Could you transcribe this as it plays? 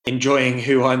enjoying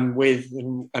who I'm with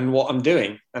and what I'm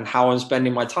doing and how I'm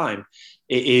spending my time.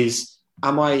 It is,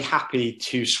 am I happy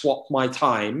to swap my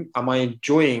time? Am I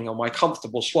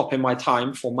comfortable swapping my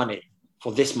time for money,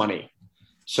 for this money?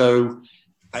 So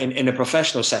in a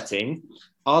professional setting,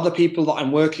 are the people that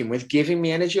I'm working with giving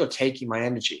me energy or taking my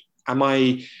energy? Am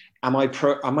I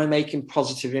making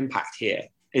positive impact here?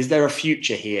 Is there a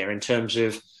future here in terms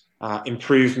of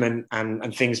improvement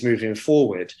and things moving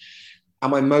forward?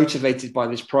 Am I motivated by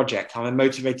this project? Am I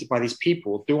motivated by these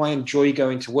people? Do I enjoy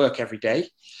going to work every day?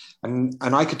 And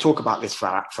I could talk about this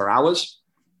for hours,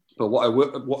 but what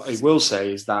I will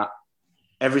say is that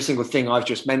every single thing I've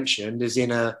just mentioned is in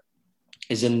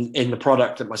the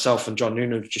product that myself and John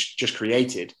Noonan have just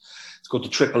created. It's called the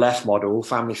Triple F model: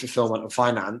 Family, Fulfillment, and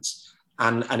Finance.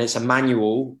 And it's a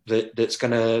manual that's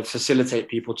going to facilitate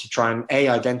people to try and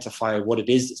identify what it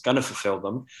is that's going to fulfill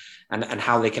them and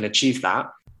how they can achieve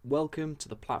that. Welcome to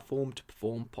the Platform to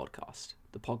Perform podcast,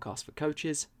 the podcast for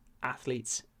coaches,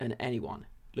 athletes, and anyone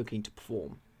looking to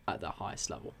perform at their highest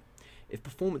level. If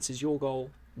performance is your goal,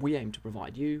 we aim to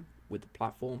provide you with the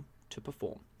platform to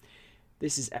perform.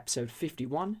 This is episode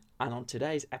 51, and on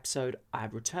today's episode, I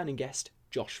have returning guest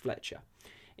Josh Fletcher.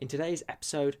 In today's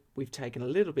episode, we've taken a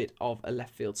little bit of a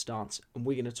left field stance, and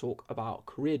we're going to talk about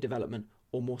career development,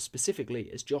 or more specifically,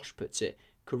 as Josh puts it,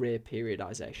 career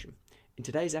periodization. In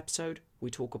today's episode,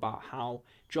 we talk about how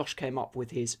Josh came up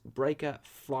with his Breaker,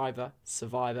 Thriver,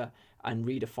 Survivor, and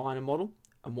Redefiner model,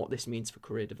 and what this means for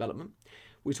career development.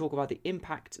 We talk about the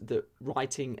impact that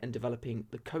writing and developing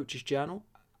the Coach's Journal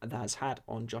that has had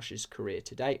on Josh's career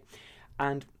to date,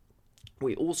 and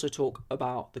we also talk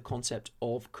about the concept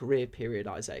of career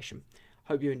periodization.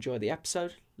 Hope you enjoy the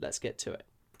episode. Let's get to it.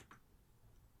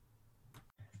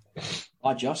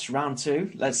 Hi Josh, round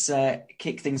two. Let's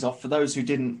kick things off. For those who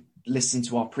didn't listen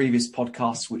to our previous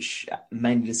podcasts, which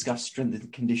mainly discussed strength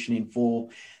and conditioning for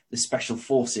the Special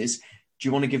Forces, do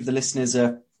you want to give the listeners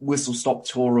a whistle-stop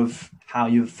tour of how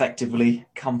you effectively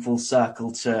come full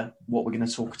circle to what we're going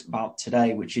to talk about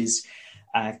today, which is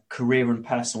career and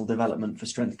personal development for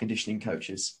strength and conditioning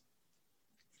coaches?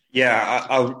 Yeah,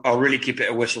 I'll really keep it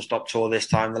a whistle-stop tour this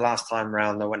time. The last time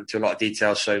round, I went into a lot of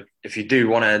detail. So if you do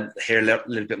want to hear a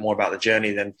little bit more about the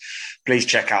journey, then please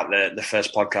check out the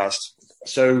first podcast.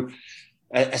 So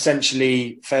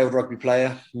essentially, failed rugby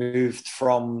player, moved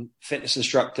from fitness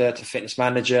instructor to fitness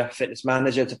manager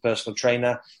to personal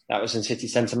trainer. That was in city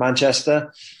centre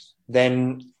Manchester.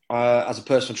 Then as a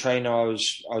personal trainer, I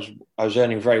was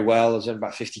earning very well. I was earning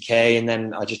about 50k, and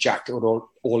then I just jacked it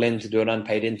all in to do an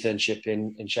unpaid internship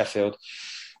in Sheffield,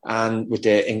 and with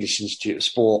the English Institute of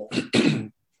Sport.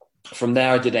 From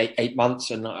there, I did eight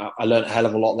months, and I learned a hell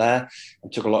of a lot there,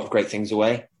 and took a lot of great things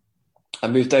away. I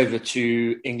moved over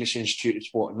to English Institute of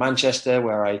Sport in Manchester,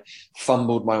 where I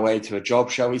fumbled my way to a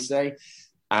job, shall we say,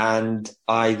 and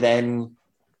I then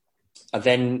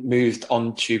moved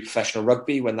on to professional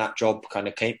rugby when that job kind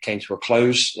of came to a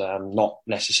close, not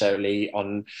necessarily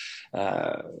on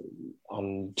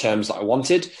terms that I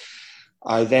wanted.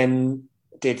 I then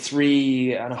did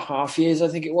 3.5 years, I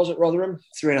think it was, at Rotherham.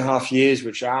 3.5 years,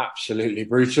 which are absolutely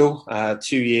brutal.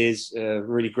 2 years,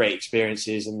 really great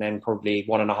experiences, and then probably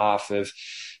 1.5 of,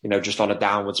 just on a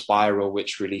downward spiral,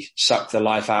 which really sucked the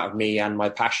life out of me and my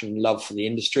passion and love for the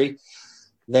industry.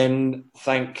 Then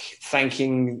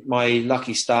thanking my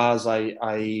lucky stars,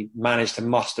 I managed to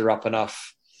muster up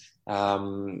enough,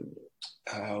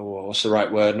 what's the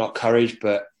right word? Not courage,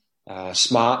 but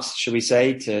smarts, should we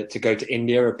say, to go to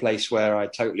India, a place where I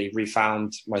totally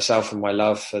refound myself and my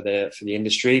love for the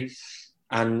industry,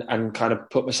 and kind of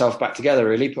put myself back together,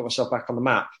 really put myself back on the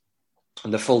map.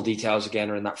 And the full details again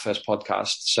are in that first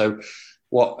podcast. So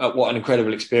what an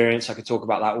incredible experience. I could talk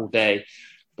about that all day.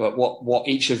 But what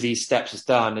each of these steps has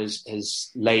done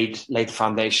is laid the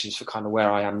foundations for kind of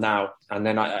where I am now. And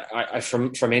then I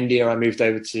from India, I moved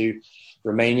over to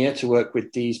Romania to work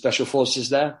with the Special Forces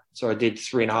there. So I did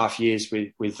 3.5 years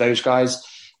with those guys.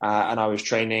 And I was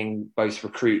training both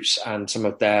recruits and some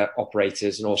of their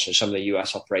operators, and also some of the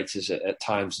US operators at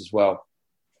times as well.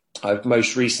 I've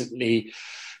most recently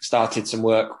started some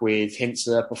work with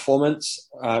Hintsa Performance,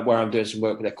 where I'm doing some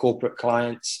work with their corporate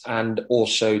clients, and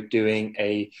also doing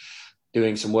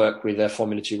some work with their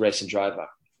Formula 2 racing driver.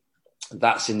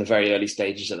 That's in the very early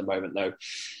stages at the moment, though.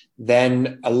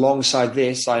 Then alongside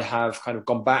this, I have kind of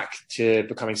gone back to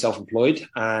becoming self-employed,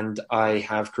 and I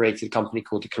have created a company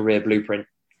called the Career Blueprint.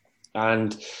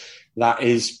 And that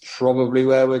is probably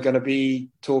where we're going to be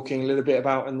talking a little bit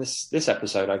about in this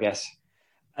episode, I guess.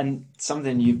 And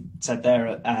something you said there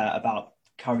about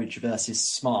courage versus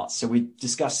smart. So we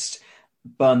discussed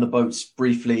burn the boats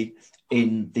briefly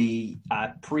in the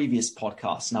previous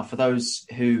podcast. Now, for those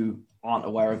who aren't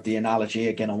aware of the analogy,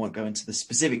 again, I won't go into the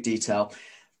specific detail,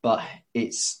 but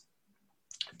it's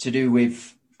to do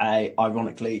with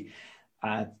ironically,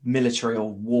 military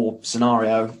or war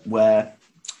scenario where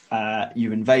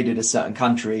you invaded a certain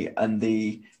country and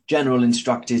the general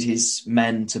instructed his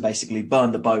men to basically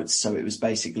burn the boats. So it was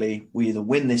basically, we either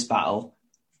win this battle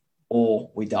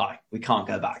or we die. We can't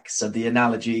go back. So the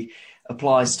analogy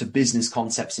applies to business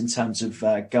concepts in terms of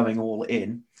going all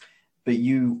in. But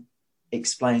you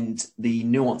explained the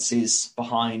nuances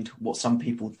behind what some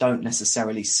people don't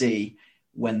necessarily see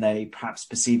when they perhaps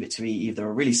perceive it to be either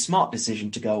a really smart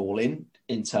decision to go all in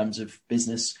terms of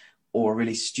business, or a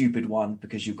really stupid one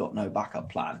because you've got no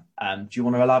backup plan. Do you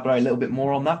want to elaborate a little bit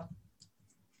more on that?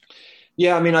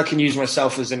 Yeah, I mean, I can use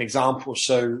myself as an example.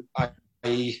 So I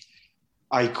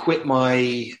quit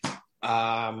my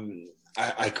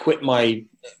I quit my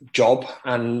job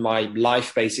and my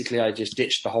life. Basically, I just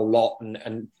ditched the whole lot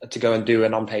and to go and do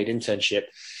an unpaid internship.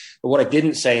 But what I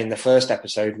didn't say in the first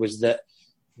episode was that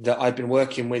I'd been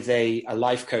working with a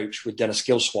life coach. We'd done a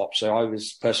skill swap. So I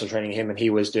was personal training him and he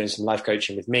was doing some life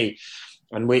coaching with me.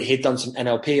 And he'd done some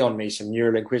NLP on me, some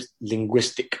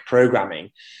neuro-linguistic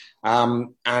programming.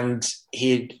 And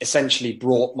he essentially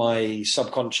brought my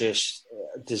subconscious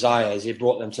desires, he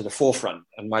brought them to the forefront.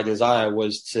 And my desire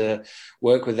was to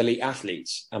work with elite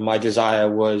athletes. And my desire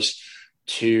was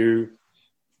to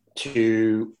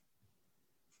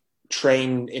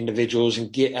train individuals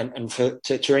and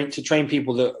to train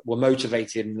people that were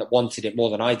motivated and that wanted it more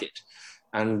than I did,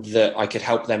 and that I could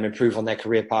help them improve on their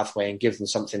career pathway and give them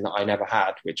something that I never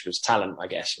had, which was talent, I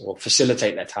guess, or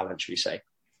facilitate their talent, should we say.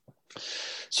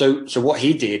 So what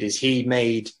he did is he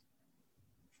made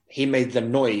the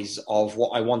noise of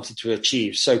what I wanted to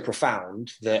achieve so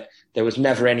profound that there was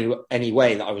never any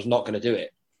way that I was not going to do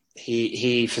it.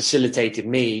 He facilitated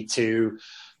me to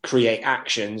create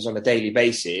actions on a daily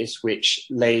basis, which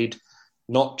laid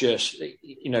not just,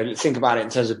 think about it in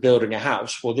terms of building a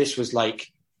house. Well, this was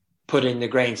like putting the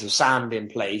grains of sand in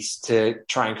place to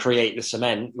try and create the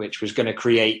cement, which was going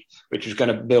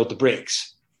to build the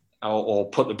bricks or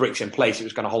put the bricks in place. It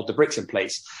was going to hold the bricks in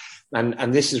place.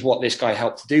 And this is what this guy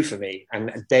helped to do for me.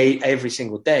 And every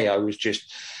single day I was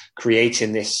just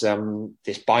creating this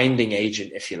binding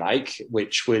agent, if you like,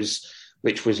 which was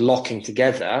locking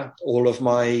together all of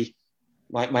my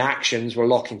actions were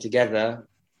locking together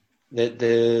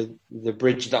the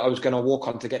bridge that I was going to walk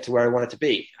on to get to where I wanted to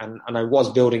be. And I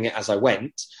was building it as I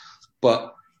went,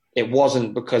 but it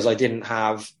wasn't because I didn't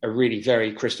have a really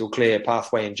very crystal clear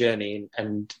pathway and journey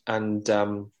and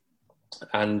a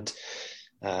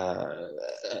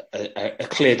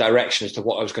clear direction as to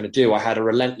what I was going to do. I had a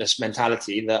relentless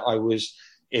mentality that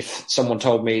if someone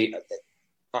told me,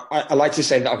 I like to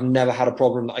say that I've never had a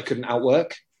problem that I couldn't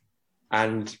outwork.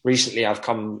 And recently I've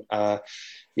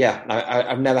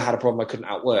I've never had a problem I couldn't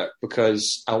outwork,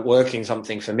 because outworking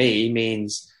something for me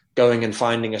means going and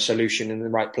finding a solution in the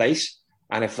right place.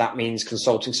 And if that means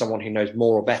consulting someone who knows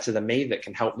more or better than me that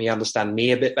can help me understand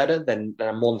me a bit better, then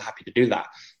I'm more than happy to do that.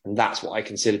 And that's what I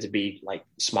consider to be like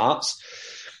smarts.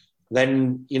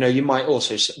 Then, one might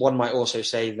also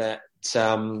say that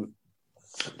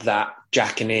that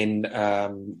jacking in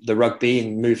the rugby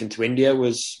and moving to India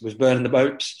was burning the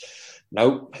boats.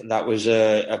 No, that was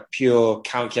a pure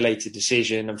calculated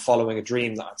decision and following a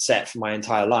dream that I'd set for my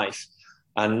entire life.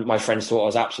 And my friends thought I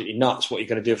was absolutely nuts. What are you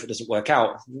going to do if it doesn't work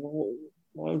out?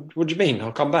 What do you mean?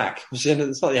 I'll come back.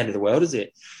 It's not the end of the world, is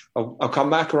it? I'll come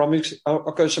back, or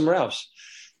I'll go somewhere else.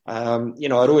 I'd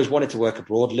always wanted to work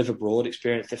abroad, live abroad,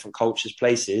 experience different cultures,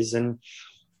 places. And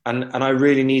I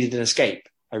really needed an escape.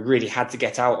 I really had to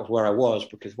get out of where I was,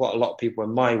 because what a lot of people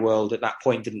in my world at that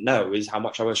point didn't know is how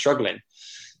much I was struggling.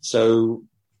 So,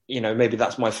 maybe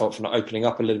that's my fault for not opening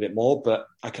up a little bit more, but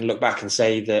I can look back and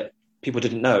say that people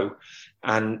didn't know.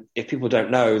 And if people don't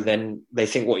know, then they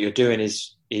think what you're doing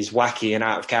is wacky and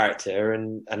out of character,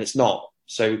 and it's not.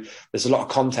 So there's a lot of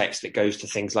context that goes to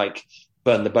things like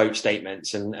burn the boat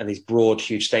statements and these broad,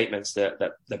 huge statements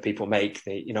that people make.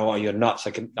 You're nuts.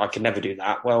 I can never do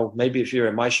that. Well, maybe if you're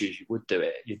in my shoes, you would do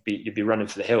it. You'd be running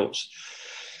for the hills.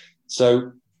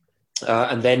 So,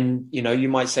 and then, you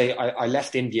might say I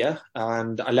left India,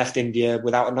 and I left India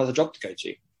without another job to go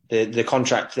to. The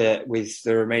contract with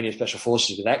the Romanian Special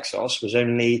Forces with Exos was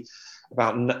only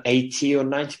about 80 or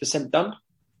 90% done.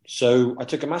 So I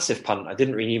took a massive punt. I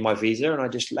didn't renew my visa and I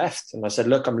just left. And I said,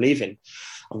 look, I'm leaving.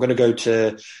 I'm going to go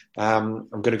to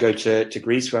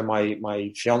Greece, where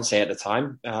my fiance at the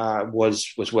time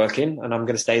was working, and I'm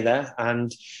going to stay there.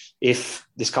 And if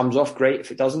this comes off, great.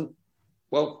 If it doesn't,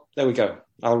 well, there we go.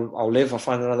 I'll live. I'll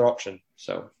find another option.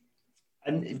 So.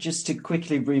 And just to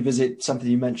quickly revisit something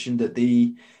you mentioned at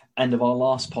the end of our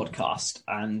last podcast,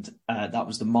 and that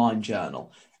was the Mind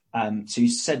Journal. So you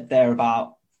said there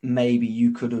about maybe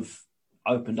you could have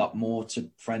opened up more to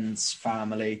friends,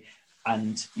 family,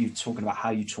 and you talking about how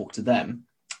you talk to them.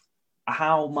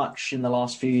 How much in the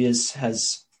last few years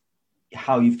has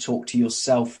how you've talked to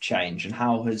yourself changed, and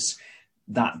how has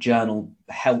that journal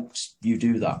helped you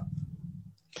do that?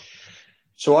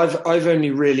 So I've only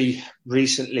really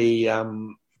recently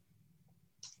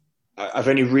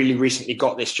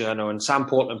got this journal, and Sam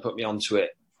Portland put me onto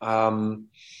it.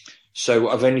 So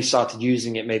I've only started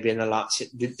using it maybe in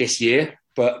this year,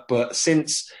 but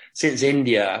since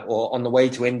India, or on the way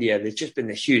to India, there's just been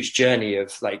this huge journey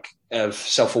of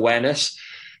self-awareness,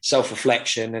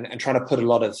 self-reflection, and trying to put a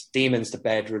lot of demons to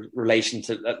bed in relation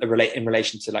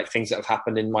to like things that have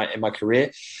happened in my career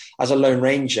as a Lone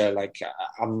Ranger.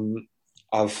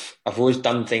 I've always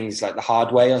done things like the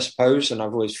hard way, I suppose, and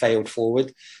I've always failed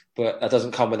forward, but that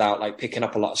doesn't come without like picking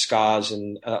up a lot of scars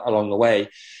and along the way.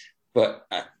 But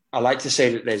I like to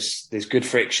say that there's good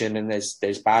friction and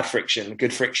there's bad friction.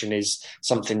 Good friction is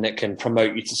something that can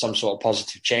promote you to some sort of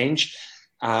positive change.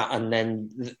 And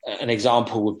then an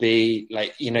example would be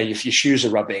like, if your shoes are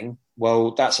rubbing,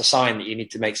 well, that's a sign that you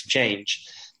need to make some change.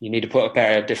 You need to put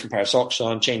a different pair of socks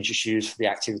on, change your shoes for the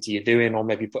activity you're doing, or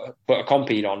maybe put a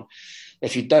compete on.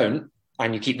 If you don't,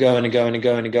 and you keep going and going and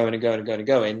going and going and going and going and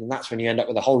going, and that's when you end up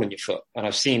with a hole in your foot. And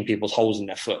I've seen people's holes in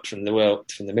their foot from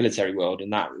the military world,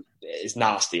 and that is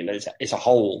nasty. It's a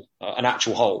hole, an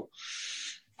actual hole.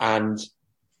 And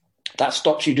that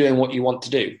stops you doing what you want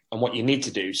to do and what you need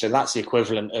to do. So that's the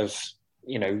equivalent of,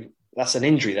 that's an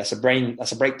injury, that's a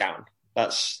breakdown.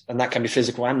 And that can be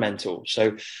physical and mental.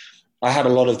 So I had a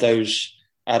lot of those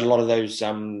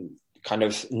kind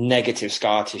of negative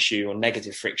scar tissue or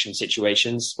negative friction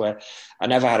situations where I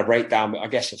never had a breakdown, but I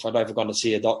guess if I'd ever gone to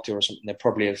see a doctor or something, they'd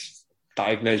probably have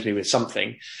diagnosed me with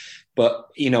something. But,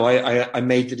 I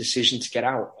made the decision to get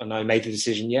out, and I made the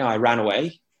decision, I ran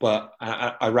away, but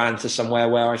I ran to somewhere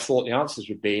where I thought the answers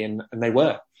would be, and they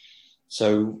were.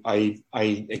 So I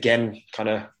again kind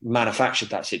of manufactured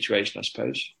that situation, I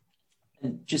suppose.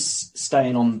 And just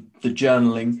staying on the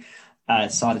journaling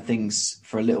side of things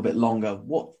for a little bit longer,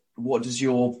 what does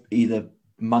your either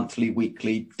monthly,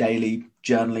 weekly, daily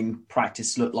journaling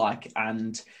practice look like?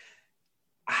 And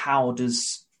how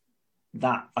does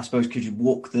that, I suppose, could you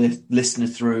walk the listener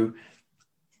through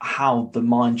how the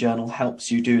Mind Journal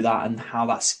helps you do that and how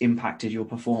that's impacted your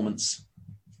performance?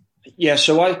 Yeah,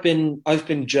 so I've been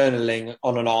journaling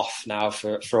on and off now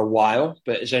for a while,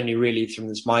 but it's only really from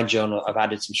this Mind Journal I've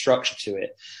added some structure to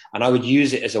it. And I would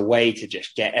use it as a way to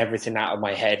just get everything out of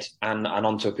my head and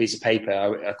onto a piece of paper.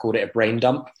 I called it a brain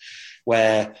dump,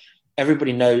 where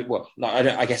everybody knows. Well,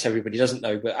 I guess everybody doesn't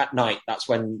know, but at night that's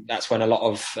when a lot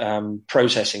of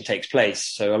processing takes place.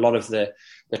 So a lot of the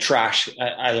trash.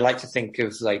 I like to think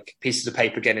of like pieces of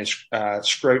paper getting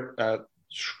screwed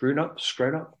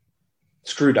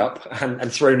up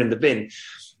and thrown in the bin.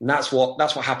 And that's what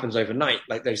happens overnight.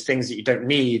 Like those things that you don't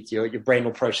need, your brain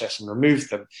will process and remove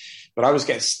them. But I was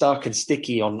getting stuck and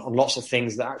sticky on lots of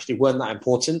things that actually weren't that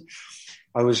important.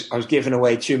 I was giving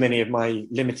away too many of my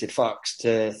limited fucks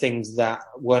to things that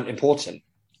weren't important.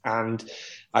 And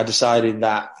I decided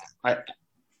that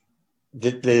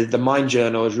the Mind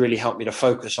Journal has really helped me to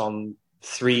focus on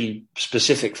 3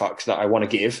 specific fucks that I want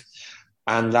to give.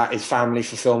 And that is family,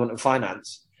 fulfillment, and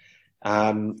finance.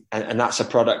 And that's a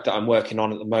product that I'm working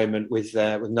on at the moment with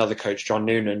another coach, John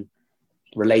Noonan,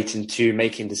 relating to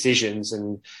making decisions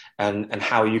and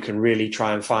how you can really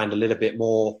try and find a little bit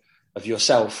more of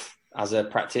yourself as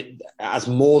as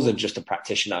more than just a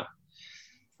practitioner.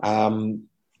 And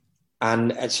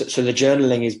so the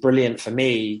journaling is brilliant for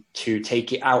me to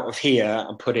take it out of here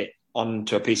and put it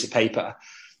onto a piece of paper.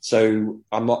 So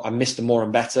I'm Mr. More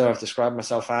and Better, I've described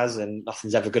myself as, and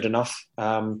nothing's ever good enough.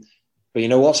 But you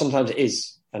know what? Sometimes it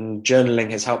is. And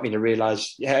journaling has helped me to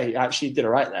realize, you actually did it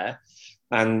right there,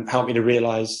 and helped me to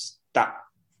realize that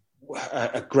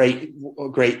a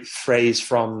great phrase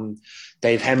from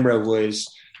Dave Hemra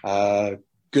was,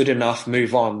 good enough,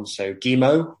 move on. So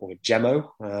GEMO or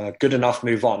GEMO, good enough,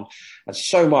 move on. And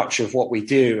so much of what we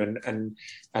do and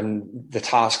the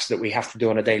tasks that we have to do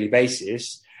on a daily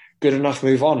basis, good enough,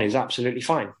 move on is absolutely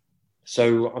fine.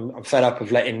 So I'm fed up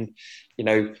of letting,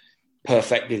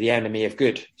 perfect be the enemy of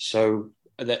good. So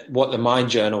what the Mind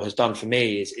Journal has done for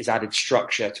me is added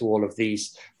structure to all of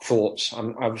these thoughts.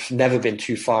 I've never been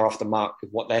too far off the mark with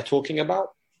what they're talking about,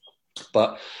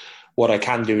 but what I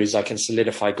can do is I can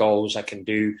solidify goals. I can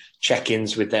do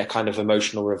check-ins with their kind of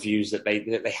emotional reviews that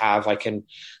they have.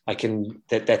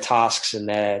 Their tasks and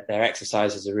their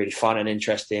exercises are really fun and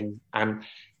interesting. And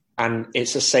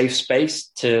it's a safe space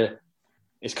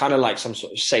it's kind of like some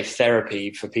sort of safe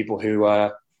therapy for people who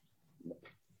are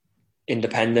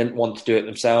independent, want to do it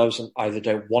themselves, and either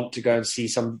don't want to go and see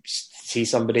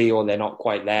somebody, or they're not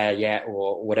quite there yet,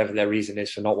 or whatever their reason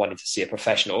is for not wanting to see a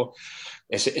professional.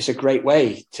 It's a great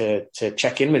way to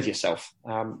check in with yourself.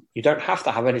 You don't have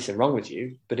to have anything wrong with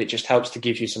you, but it just helps to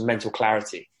give you some mental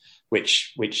clarity,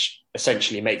 which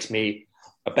essentially makes me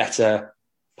a better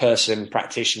person,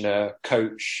 practitioner,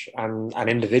 coach, and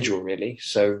individual, really.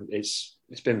 So it's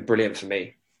been brilliant for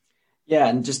me. Yeah,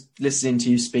 and just listening to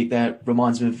you speak there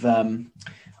reminds me of a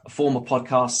former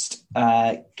podcast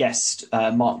guest,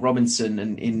 Mark Robinson,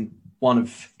 and in one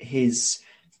of his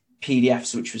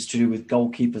PDFs, which was to do with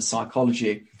goalkeeper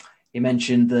psychology, he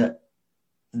mentioned that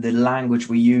the language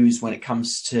we use when it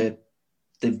comes to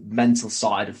the mental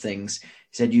side of things, he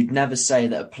said you'd never say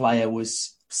that a player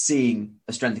was seeing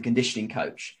a strength and conditioning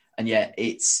coach, and yet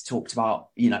it's talked about,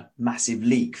 massive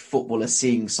leak footballers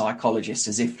seeing psychologists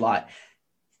as if like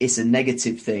it's a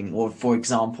negative thing, or for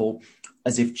example,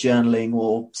 as if journaling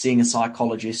or seeing a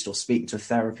psychologist or speaking to a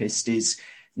therapist is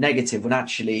negative, when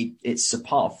actually it's a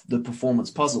part of the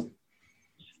performance puzzle.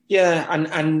 Yeah,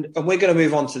 and we're going to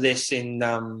move on to this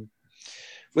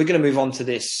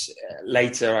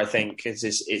later, I think, as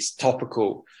it's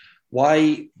topical.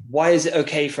 Why is it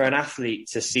okay for an athlete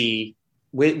to see?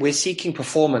 We're seeking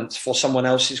performance for someone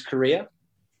else's career.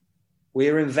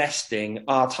 We're investing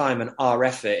our time and our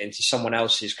effort into someone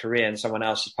else's career and someone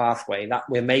else's pathway. That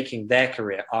we're making their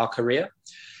career our career,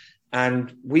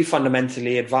 and we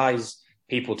fundamentally advise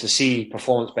people to see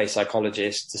performance-based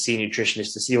psychologists, to see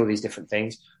nutritionists, to see all these different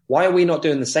things. Why are we not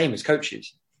doing the same as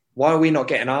coaches? Why are we not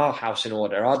getting our house in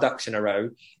order, our ducks in a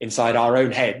row, inside our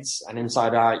own heads and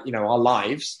inside our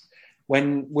lives,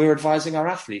 when we're advising our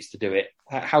athletes to do it?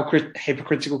 How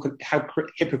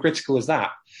hypocritical is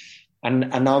that?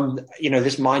 And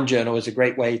this mind journal is a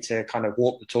great way to kind of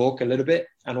walk the talk a little bit,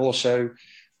 and also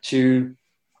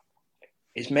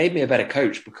it's made me a better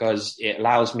coach, because it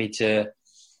allows me to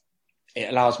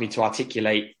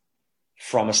articulate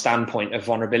from a standpoint of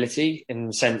vulnerability, in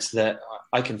the sense that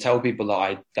I can tell people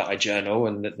that I journal,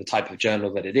 and the type of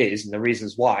journal that it is, and the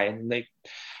reasons why, and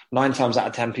 9 times out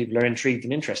of 10 people are intrigued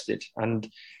and interested, and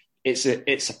it's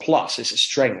a plus, it's a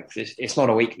strength, it's not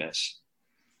a weakness.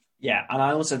 Yeah, and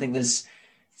I also think there's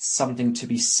something to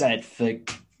be said for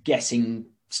getting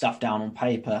stuff down on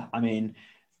paper. I mean,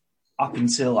 I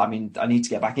need to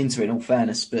get back into it in all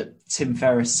fairness, but Tim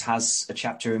Ferriss has a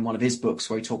chapter in one of his books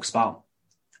where he talks about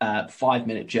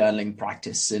 5-minute journaling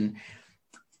practice, and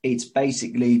it's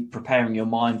basically preparing your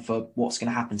mind for what's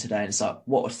going to happen today. And it's like,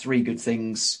 what are 3 good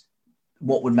things?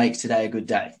 What would make today a good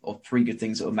day? Or 3 good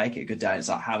things that would make it a good day? And it's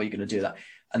like, how are you going to do that?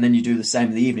 And then you do the same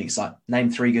in the evening. It's like, name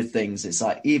 3 good things. It's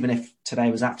like, even if today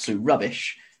was absolute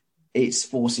rubbish, it's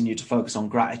forcing you to focus on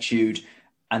gratitude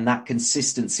and that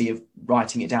consistency of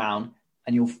writing it down.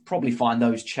 And you'll probably find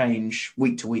those change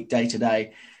week to week, day to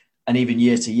day, and even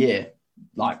year to year.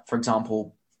 Like, for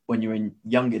example, when you're in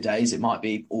younger days, it might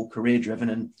be all career driven.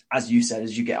 And as you said,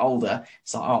 as you get older,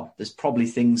 it's like, there's probably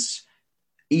things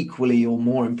equally or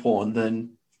more important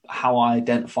than how I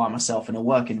identify myself in a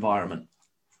work environment.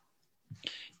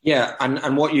 Yeah,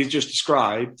 and what you just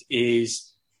described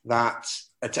is that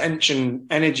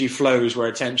energy flows where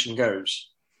attention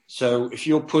goes. So if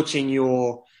you're putting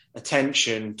your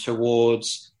attention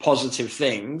towards positive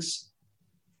things,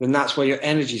 then that's where your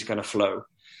energy is going to flow.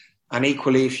 And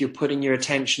equally, if you're putting your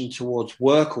attention towards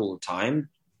work all the time,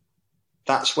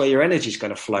 that's where your energy is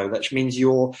going to flow. That means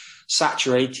you're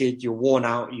saturated, you're worn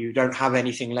out, you don't have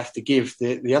anything left to give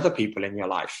the other people in your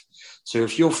life. So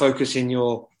if you're focusing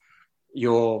your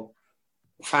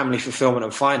family, fulfillment,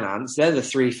 and finance, they're the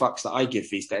 3 fucks that I give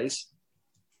these days.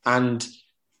 And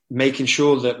making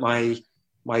sure that my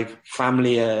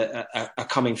family are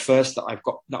coming first, that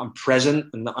I'm present,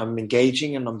 and that I'm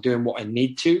engaging, and I'm doing what I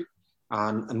need to,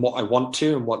 and what I want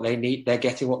to, and what they need. They're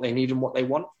getting what they need and what they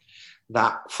want.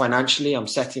 That financially, I'm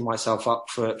setting myself up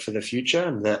for the future,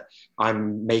 and that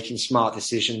I'm making smart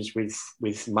decisions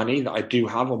with money that I do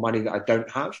have or money that I don't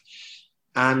have.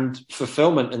 And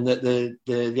fulfillment, and that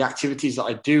the activities that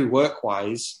I do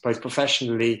work-wise, both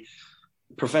professionally,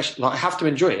 I have to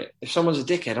enjoy it. If someone's a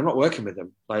dickhead, I'm not working with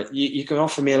them. Like, you can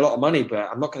offer me a lot of money, but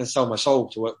I'm not going to sell my soul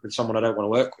to work with someone I don't want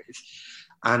to work with.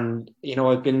 And,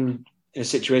 I've been in a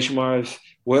situation where I've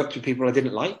worked with people I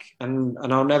didn't like, and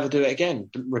I'll never do it again,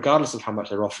 regardless of how much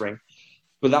they're offering.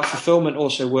 But that fulfillment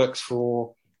also works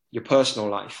for your personal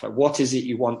life? Like, what is it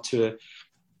you want to?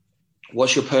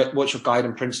 What's your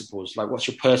guiding principles? Like, what's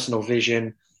your personal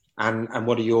vision, and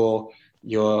what are your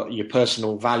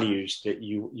personal values that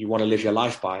you want to live your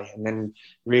life by? And then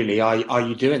really, are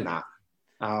you doing that?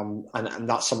 And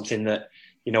that's something that,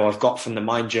 you know, I've got from the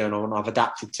Mind Journal, and I've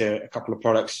adapted to a couple of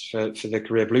products for the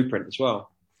Career Blueprint as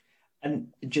well. And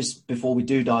just before we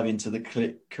do dive into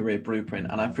the Career Blueprint,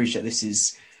 and I appreciate this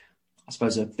is, I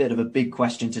suppose, a bit of a big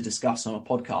question to discuss on a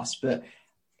podcast, but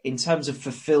in terms of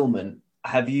fulfillment,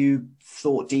 have you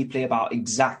thought deeply about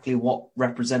exactly what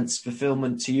represents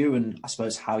fulfillment to you, and I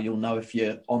suppose how you'll know if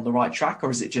you're on the right track? Or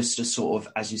is it just a sort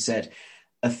of, as you said,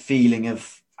 a feeling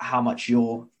of how much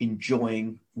you're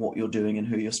enjoying what you're doing and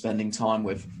who you're spending time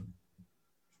with?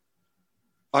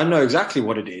 I know exactly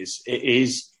what it is. It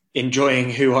is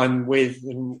enjoying who I'm with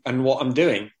and what I'm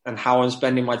doing and how I'm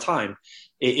spending my time.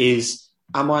 It is,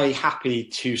 am I happy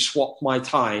to swap my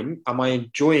time? Am I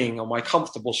enjoying, am I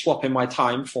comfortable swapping my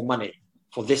time for money,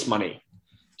 for this money?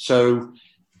 So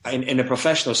in a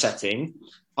professional setting,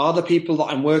 are the people that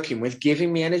I'm working with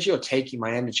giving me energy or taking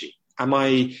my energy? Am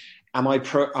I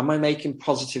making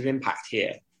positive impact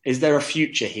here? Is there a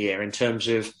future here in terms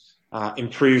of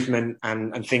improvement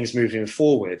and things moving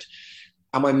forward?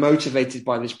 Am I motivated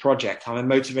by this project? Am I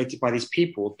motivated by these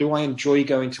people? Do I enjoy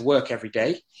going to work every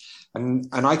day? And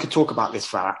I could talk about this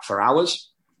for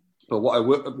hours, but what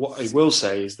I will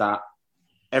say is that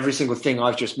every single thing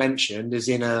I've just mentioned is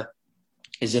in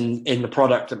the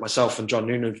product that myself and John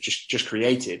Noonan have just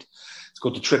created. It's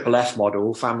called the Triple F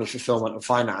model: Family, Fulfillment, and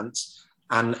Finance.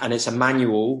 And it's a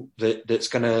manual that's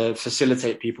going to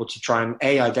facilitate people to try and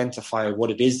identify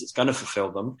what it is that's going to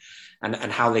fulfill them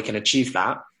and how they can achieve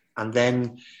that. And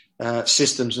then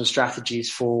systems and strategies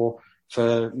for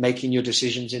making your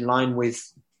decisions in line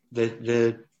with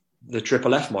the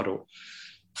Triple F model.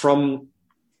 From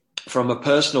a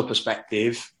personal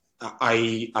perspective,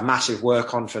 a massive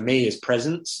work on for me is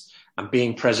presence and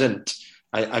being present.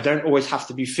 I don't always have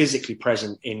to be physically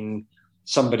present in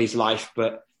somebody's life,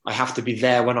 but I have to be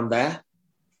there when I'm there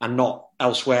and not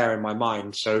elsewhere in my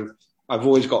mind. So I've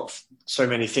always got so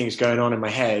many things going on in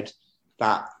my head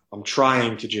that I'm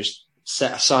trying to just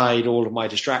set aside all of my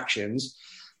distractions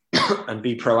and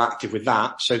be proactive with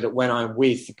that, so that when I'm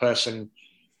with the person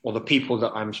or the people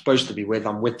that I'm supposed to be with,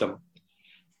 I'm with them.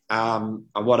 And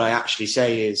what I actually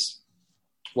say is,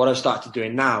 what I've started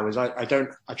doing now is I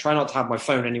try not to have my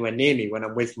phone anywhere near me when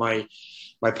I'm with my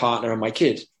partner and my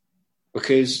kid,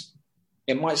 because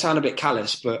it might sound a bit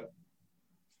callous, but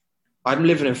I'm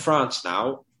living in France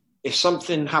now. If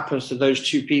something happens to those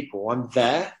two people, I'm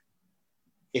there.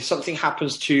 If something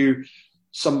happens to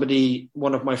somebody,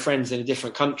 one of my friends in a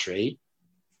different country,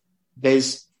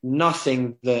 there's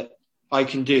nothing that I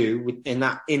can do in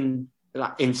that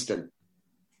instant.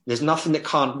 There's nothing that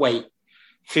can't wait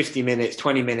 50 minutes,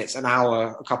 20 minutes, an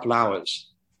hour, a couple hours.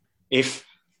 If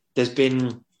there's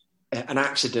been an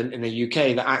accident in the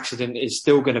UK, that accident is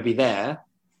still going to be there,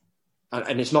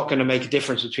 and it's not going to make a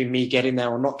difference between me getting there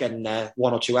or not getting there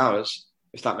 1 or 2 hours,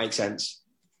 if that makes sense.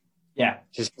 Yeah.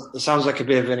 It sounds like a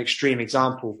bit of an extreme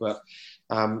example, but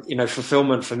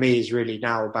fulfillment for me is really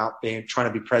now about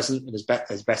trying to be present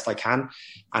as best I can,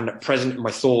 and present in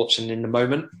my thoughts and in the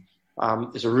moment.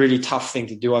 It's a really tough thing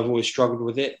to do. I've always struggled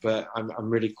with it, but I'm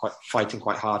really fighting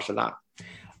quite hard for that.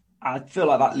 I feel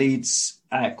like that leads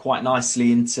quite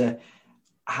nicely into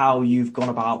how you've gone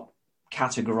about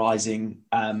categorizing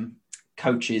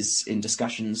coaches in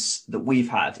discussions that we've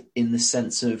had, in the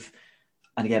sense of,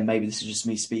 and again, maybe this is just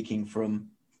me speaking from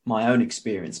my own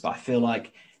experience, but I feel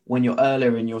like when you're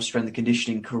earlier in your strength and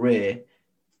conditioning career,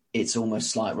 it's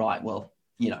almost like, right, well,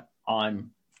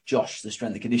 I'm Josh, the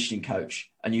strength and conditioning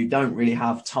coach, and you don't really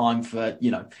have time for,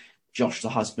 Josh, the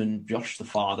husband, Josh, the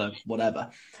father,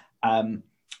 whatever.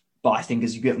 But I think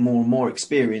as you get more and more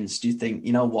experienced, you think,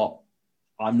 you know what,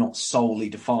 I'm not solely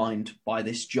defined by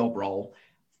this job role,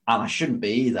 and I shouldn't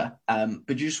be either.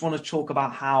 But you just want to talk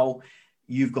about how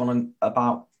you've gone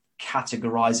about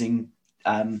categorizing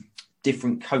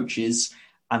different coaches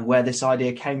and where this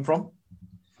idea came from?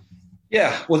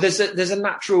 Yeah, well, there's a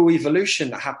natural evolution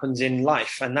that happens in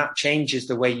life, and that changes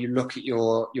the way you look at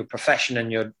your profession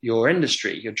and your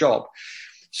industry, your job.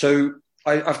 So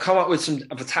I've come up with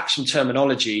I've attached some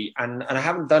terminology, and I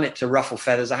haven't done it to ruffle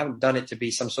feathers. I haven't done it to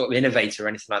be some sort of innovator or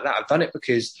anything like that. I've done it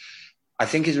because I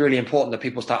think it's really important that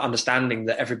people start understanding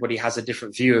that everybody has a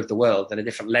different view of the world and a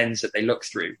different lens that they look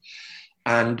through.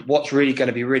 And what's really going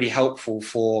to be really helpful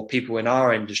for people in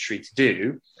our industry to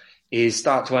do is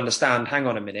start to understand, hang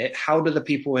on a minute, how do the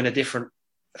people in a different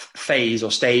phase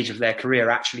or stage of their career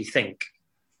actually think?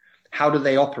 how do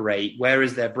they operate? Where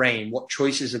is their brain? What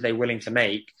choices are they willing to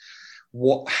make?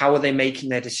 How are they making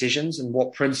their decisions, and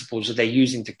what principles are they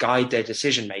using to guide their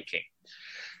decision making?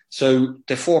 So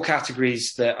the 4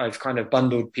 categories that I've kind of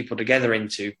bundled people together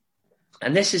into,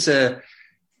 and this is a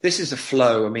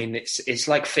flow. I mean, it's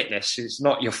like fitness. It's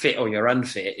not you're fit or you're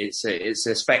unfit. It's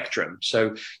a spectrum.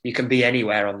 So you can be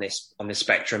anywhere on this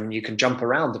spectrum, and you can jump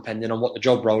around depending on what the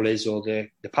job role is or the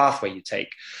pathway you take.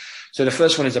 So the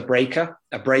first one is a breaker.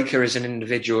 A breaker is an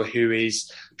individual who is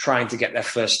trying to get their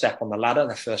first step on the ladder.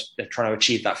 They're trying to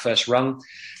achieve that first rung.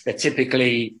 They're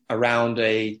typically around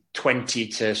a 20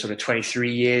 to sort of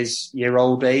 23 year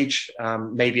old age.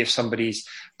 Maybe if somebody's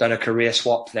done a career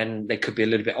swap, then they could be a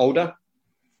little bit older.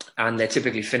 And they're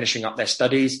typically finishing up their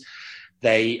studies.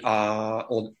 They're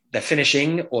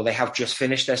finishing, or they have just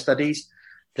finished their studies.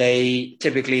 They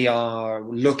typically are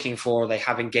looking for, they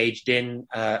have engaged in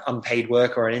unpaid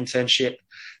work or an internship.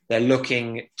 They're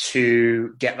looking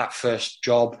to get that first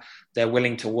job. They're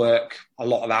willing to work a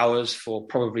lot of hours for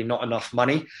probably not enough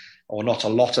money or not a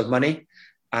lot of money.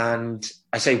 And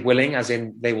I say willing as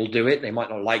in they will do it. They might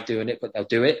not like doing it, but they'll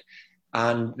do it.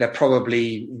 And they're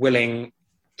probably willing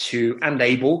to and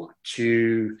able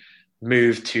to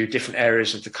move to different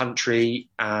areas of the country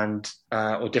and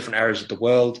or different areas of the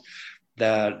world.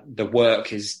 The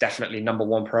work is definitely number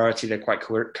one priority. They're quite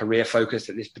career focused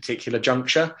at this particular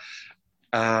juncture.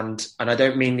 And I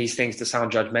don't mean these things to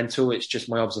sound judgmental. It's just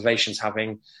my observations,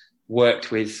 having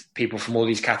worked with people from all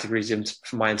these categories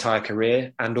for my entire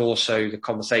career. And also the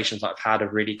conversations I've had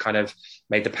have really kind of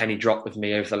made the penny drop with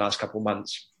me over the last couple of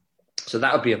months. So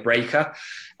that would be a breaker.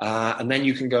 And then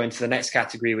you can go into the next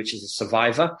category, which is a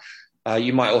survivor.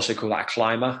 You might also call that a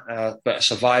climber, but a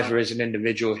survivor is an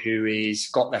individual who is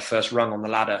got their first rung on the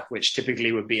ladder, which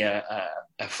typically would be a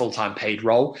full-time paid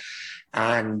role,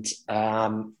 and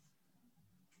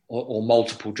or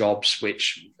multiple jobs,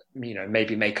 which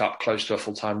maybe make up close to a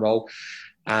full-time role.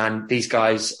 And these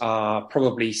guys are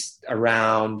probably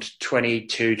around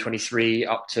 22, 23,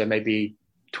 up to maybe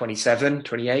 27,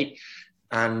 28,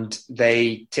 and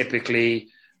they typically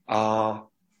are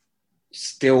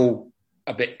still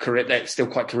they're still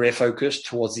quite career focused.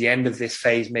 Towards the end of this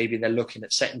phase, maybe they're looking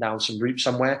at setting down some roots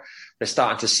somewhere. They're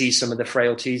starting to see some of the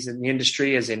frailties in the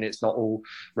industry, as in it's not all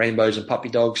rainbows and puppy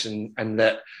dogs, and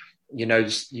that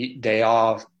they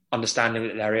are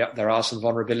understanding that there are some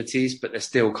vulnerabilities, but they're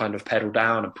still kind of pedal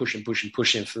down and pushing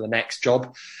for the next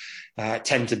job.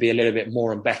 Tend to be a little bit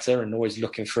more and better, and always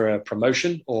looking for a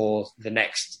promotion or the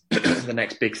next the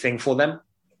next big thing for them.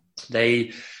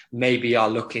 They maybe are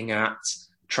looking at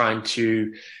trying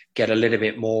to get a little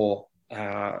bit more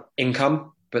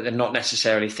income, but they're not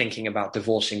necessarily thinking about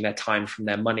divorcing their time from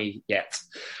their money yet.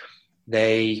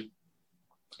 They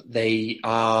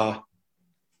are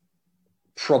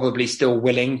probably still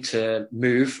willing to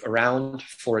move around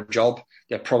for a job.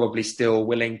 They're probably still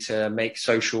willing to make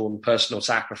social and personal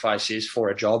sacrifices for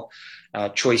a job,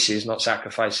 choices, not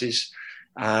sacrifices.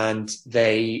 And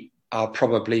they are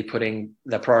probably putting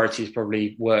their priorities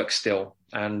probably work still,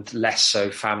 and less so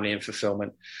family and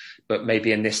fulfillment. But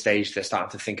maybe in this stage, they're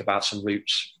starting to think about some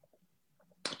roots.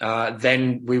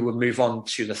 Then we will move on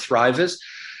to the thrivers.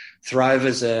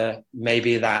 Thrivers are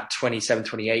maybe that 27,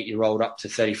 28-year-old up to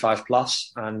 35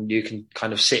 plus, and you can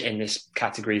kind of sit in this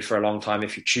category for a long time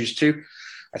if you choose to.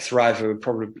 A thriver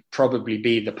would probably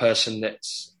be the person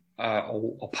that's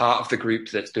or part of the group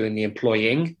that's doing the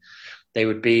employing. They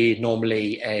would be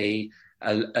normally a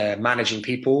managing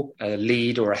people, a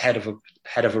lead or a head of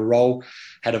a role,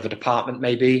 head of a department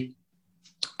maybe,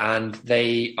 and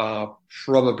they are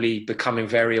probably becoming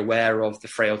very aware of the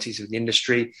frailties of the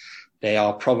industry. They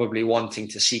are probably wanting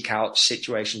to seek out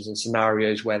situations and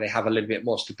scenarios where they have a little bit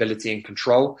more stability and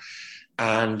control,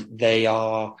 and they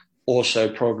are also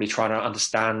probably trying to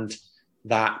understand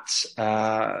that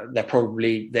they're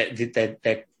probably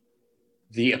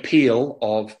the appeal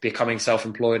of becoming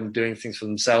self-employed and doing things for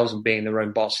themselves and being their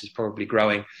own boss is probably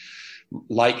growing.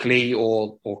 Likely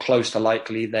or close to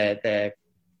likely, they're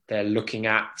looking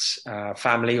at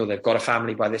family, or they've got a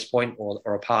family by this point,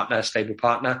 or a partner, a stable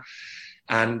partner.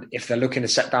 And if they're looking to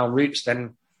set down roots,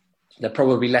 then they're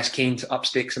probably less keen to up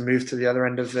sticks and move to the other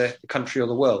end of the country or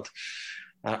the world.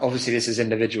 Obviously, this is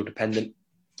individual dependent.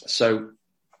 So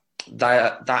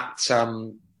that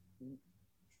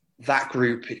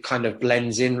group, it kind of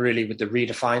blends in really with the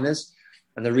redefiners.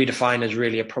 And the redefiners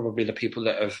really are probably the people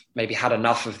that have maybe had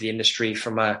enough of the industry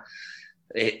from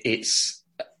its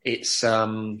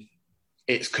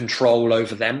control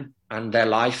over them and their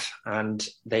life, and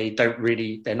they're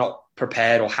not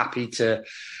prepared or happy to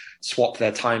swap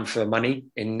their time for money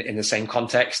in the same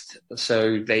context.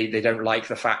 So they don't like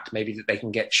the fact maybe that they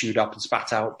can get chewed up and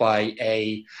spat out by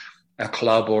a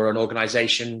club or an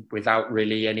organization without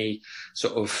really any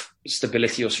sort of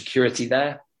stability or security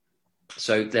there.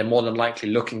 So they're more than likely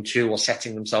looking to or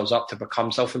setting themselves up to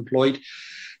become self-employed.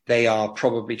 They are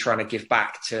probably trying to give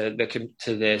back to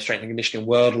the strength and conditioning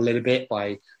world a little bit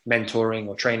by mentoring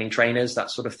or training trainers.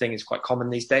 That sort of thing is quite common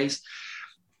these days.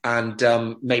 And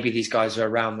maybe these guys are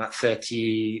around that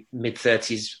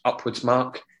mid-30s upwards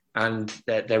mark, and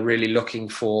they're really looking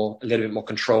for a little bit more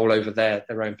control over their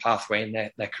own pathway in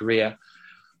their career.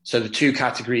 So the two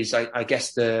categories, I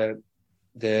guess I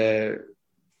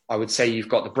would say you've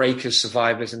got the breakers,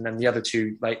 survivors, and then the other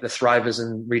two, like the thrivers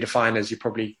and redefiners, you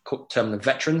probably term them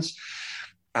veterans.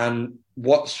 And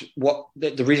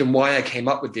the reason why I came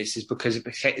up with this is because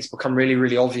it's become really,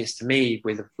 really obvious to me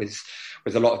with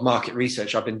a lot of market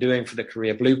research I've been doing for the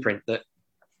Career Blueprint that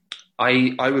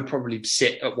I would probably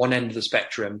sit at one end of the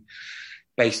spectrum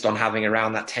based on having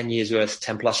around that 10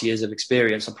 plus years of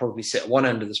experience. I'll probably sit at one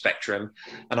end of the spectrum,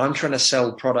 and I'm trying to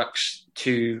sell products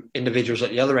to individuals at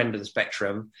the other end of the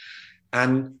spectrum.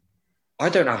 And I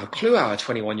don't have a clue how a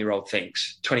 21-year-old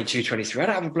thinks, 22, 23. I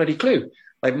don't have a bloody clue.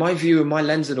 Like, my view and my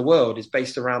lens of the world is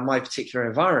based around my particular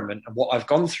environment and what I've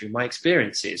gone through, my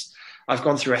experiences. I've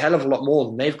gone through a hell of a lot more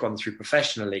than they've gone through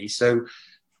professionally. So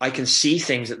I can see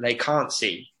things that they can't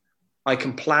see. I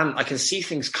can plan, I can see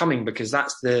things coming, because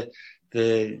that's that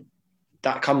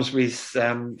comes with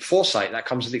foresight, that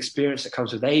comes with experience, that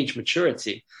comes with age,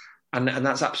 maturity. And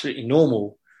that's absolutely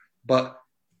normal. But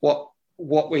what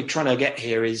we're trying to get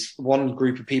here is one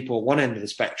group of people at one end of the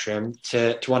spectrum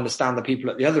to understand the people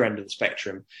at the other end of the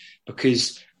spectrum,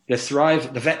 because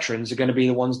the veterans are going to be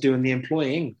the ones doing the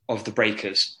employing of the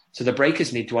breakers. So the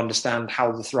breakers need to understand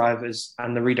how the thrivers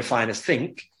and the redefiners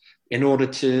think in order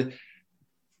to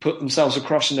put themselves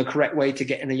across in the correct way to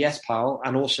get in the yes pile,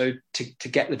 and also to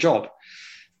get the job.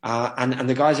 And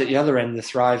the guys at the other end, the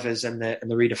thrivers and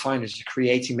the redefiners, are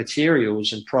creating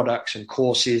materials and products and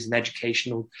courses and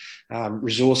educational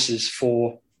resources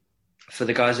for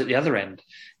the guys at the other end.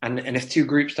 And if two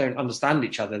groups don't understand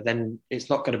each other, then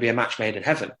it's not going to be a match made in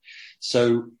heaven.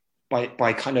 So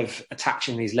by kind of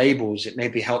attaching these labels, it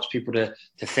maybe helps people to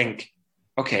think,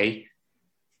 okay,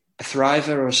 a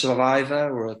thriver or a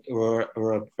survivor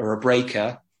or a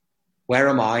breaker, where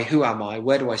am I? Who am I?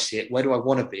 Where do I sit? Where do I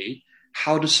want to be?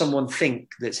 How does someone think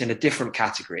that's in a different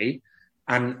category?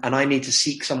 And I need to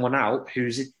seek someone out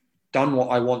who's done what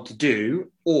I want to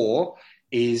do, or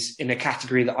is in a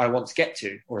category that I want to get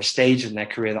to, or a stage in their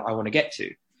career that I want to get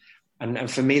to. And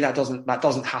for me, that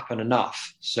doesn't happen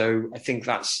enough. So I think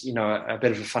that's, a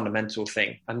bit of a fundamental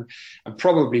thing, and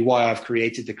probably why I've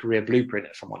created the Career Blueprint,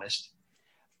 if I'm honest.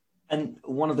 And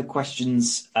one of the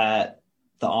questions that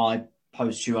I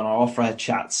posed to you on our off-air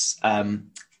chats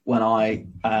when I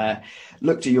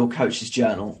looked at your coach's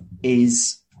journal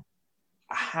is,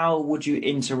 how would you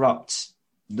interrupt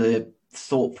the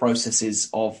thought processes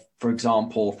of, for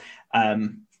example,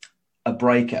 a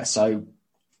breaker? So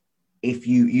if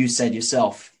you said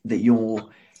yourself that you're,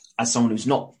 as someone who's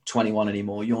not 21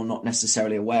 anymore, you're not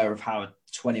necessarily aware of how a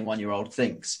 21-year-old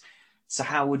thinks. So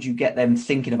how would you get them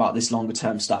thinking about this longer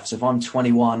term stuff? So if I'm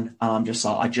 21 and I'm just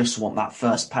like, I just want that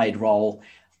first paid role,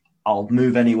 I'll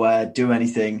move anywhere, do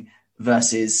anything,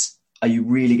 versus, are you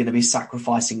really going to be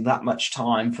sacrificing that much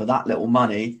time for that little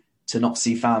money to not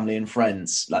see family and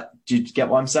friends? Like, do you get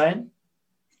what I'm saying?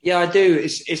 Yeah, I do.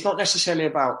 It's not necessarily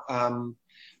about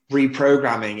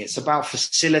reprogramming. It's about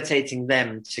facilitating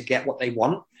them to get what they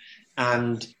want.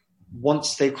 And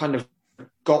once they've kind of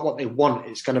got what they want,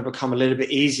 it's going to become a little bit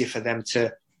easier for them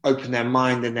to open their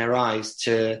mind and their eyes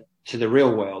to the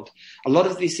real world. A lot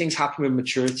of these things happen with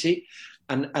maturity.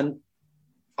 And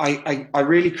I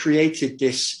really created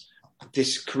this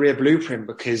Career Blueprint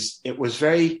because it was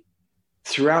very,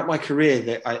 throughout my career,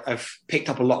 that I've picked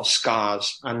up a lot of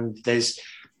scars, and there's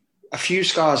a few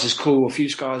scars is cool, a few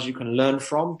scars you can learn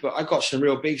from, but I got some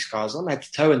real big scars. I'm head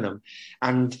to toe in them.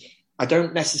 And I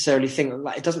don't necessarily think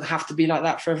that it doesn't have to be like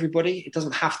that for everybody. It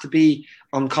doesn't have to be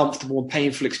uncomfortable and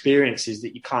painful experiences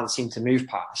that you can't seem to move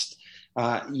past.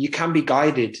 You can be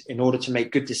guided in order to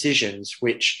make good decisions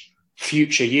which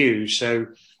future you. So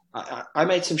I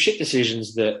made some shit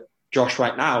decisions that Josh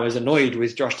right now is annoyed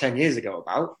with Josh 10 years ago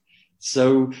about.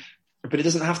 So, but it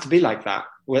doesn't have to be like that.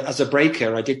 As a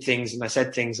breaker, I did things and I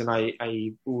said things, and I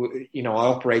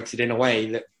operated in a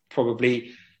way that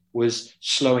probably was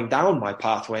slowing down my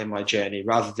pathway and my journey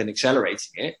rather than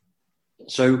accelerating it.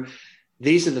 So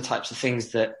these are the types of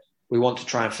things that we want to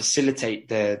try and facilitate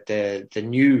the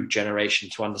new generation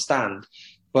to understand.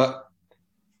 But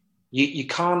you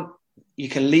can't you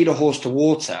can lead a horse to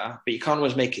water, but you can't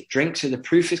always make it drink. So the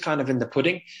proof is kind of in the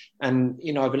pudding. And,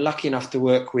 I've been lucky enough to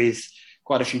work with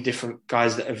quite a few different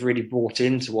guys that have really bought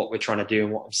into what we're trying to do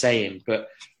and what I'm saying. But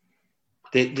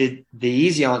the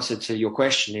easy answer to your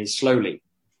question is slowly,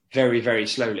 very, very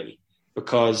slowly,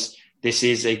 because this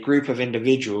is a group of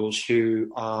individuals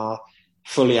who are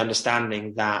fully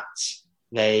understanding that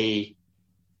they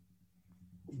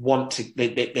want to,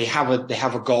 they have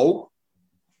a goal,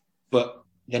 but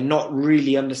they're not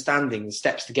really understanding the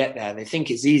steps to get there. They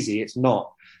think it's easy. It's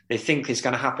not. They think it's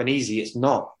going to happen easy. It's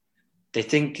not. They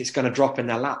think it's going to drop in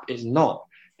their lap. It's not.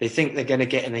 They think they're going to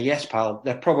get in the yes pile.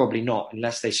 They're probably not,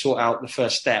 unless they sort out the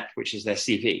first step, which is their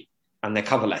CV and their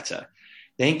cover letter.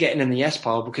 They ain't getting in the yes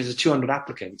pile because there's 200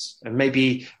 applicants, and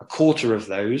maybe a quarter of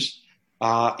those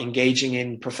are engaging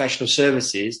in professional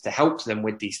services to help them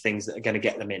with these things that are going to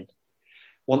get them in.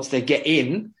 Once they get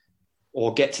in,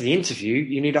 or get to the interview,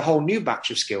 you need a whole new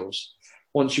batch of skills.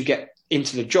 Once you get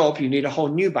into the job, you need a whole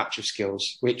new batch of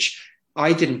skills, which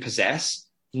I didn't possess.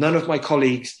 None of my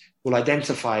colleagues will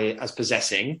identify as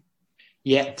possessing,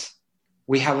 yet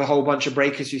we have a whole bunch of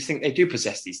breakers who think they do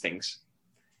possess these things.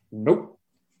 Nope.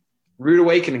 Rude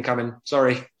awakening coming.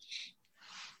 Sorry.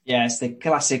 Yeah, it's the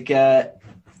classic,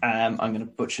 I'm going to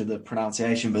butcher the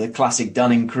pronunciation, but the classic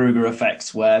Dunning-Kruger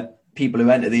effects, where people who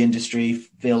enter the industry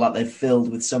feel like they're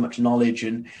filled with so much knowledge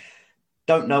and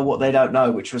don't know what they don't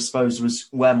know, which I suppose was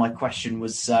where my question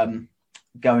was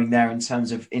going there, in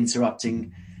terms of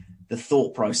interrupting the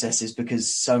thought processes,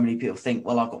 because so many people think,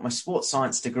 well, I've got my sports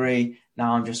science degree,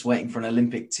 now I'm just waiting for an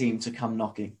Olympic team to come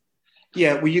knocking.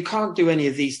 Yeah, well, you can't do any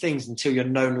of these things until you're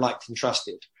known, liked and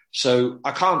trusted. So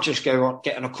I can't just go on,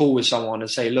 get on a call with someone and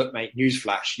say, look, mate,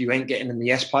 newsflash, you ain't getting in the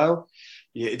yes pile.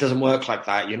 It doesn't work like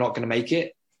that. You're not going to make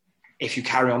it. If you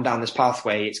carry on down this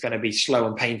pathway, it's going to be a slow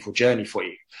and painful journey for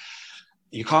you.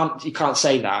 You can't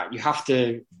say that. You have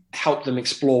to help them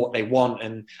explore what they want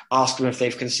and ask them if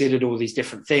they've considered all these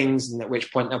different things. And at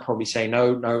which point they'll probably say,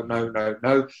 no.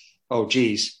 Oh,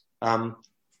 geez. Are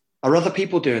other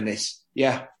people doing this?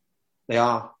 Yeah, they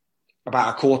are.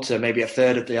 About a quarter, maybe a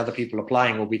third of the other people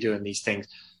applying will be doing these things.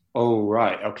 Oh,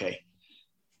 right. Okay.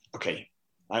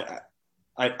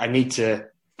 I need to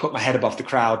put my head above the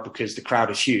crowd, because the crowd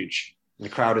is huge and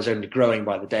the crowd is only growing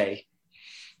by the day.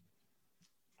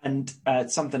 And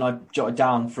something I jotted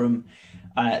down from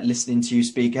listening to you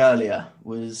speak earlier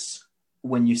was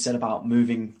when you said about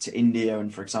moving to India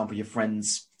and, for example, your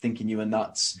friends thinking you were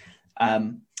nuts.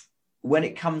 When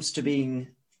it comes to being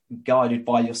guided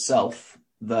by yourself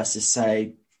versus,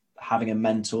 say, having a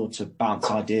mentor to bounce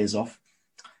ideas off,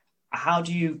 how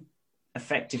do you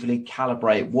effectively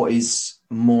calibrate what is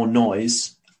more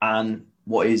noise and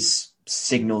what is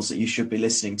signals that you should be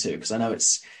listening to? Because I know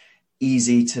it's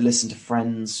easy to listen to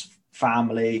friends,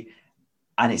 family,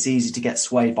 and it's easy to get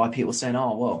swayed by people saying,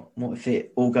 oh, well, what if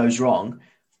it all goes wrong?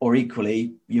 Or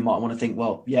equally, you might want to think,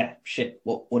 well, yeah, shit,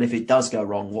 what if it does go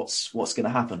wrong? What's going to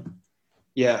happen?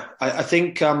 Yeah, I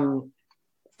think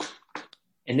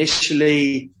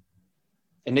initially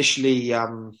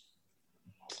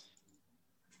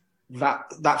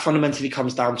that fundamentally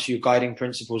comes down to your guiding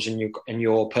principles and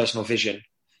your personal vision.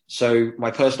 So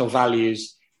my personal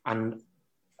values are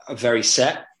very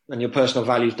set, and your personal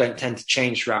values don't tend to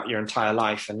change throughout your entire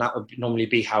life. And that would normally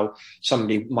be how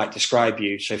somebody might describe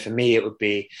you. So for me, it would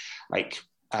be like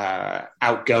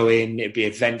outgoing, it'd be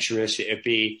adventurous, it'd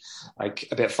be like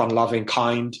a bit fun-loving,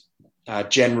 kind,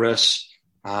 generous,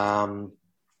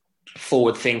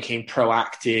 forward-thinking,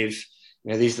 proactive.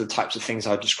 These are the types of things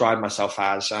I describe myself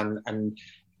as. And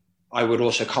I would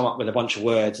also come up with a bunch of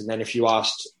words. And then if you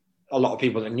asked a lot of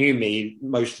people that knew me,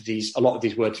 a lot of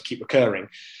these words keep recurring.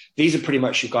 These are pretty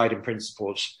much your guiding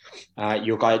principles,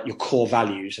 your core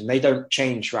values, and they don't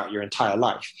change throughout your entire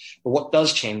life. But what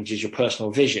does change is your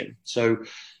personal vision. So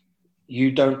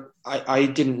I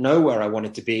didn't know where I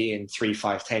wanted to be in 3,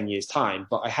 5, 10 years time,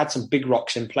 but I had some big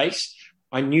rocks in place.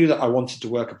 I knew that I wanted to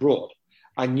work abroad.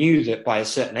 I knew that by a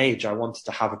certain age, I wanted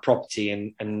to have a property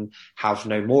and have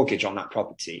no mortgage on that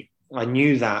property. I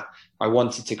knew that I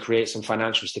wanted to create some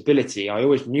financial stability. I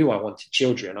always knew I wanted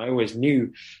children. I always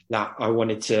knew that I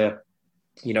wanted to,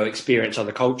 experience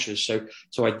other cultures. So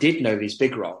I did know these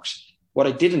big rocks. What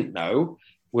I didn't know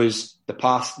was the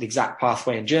exact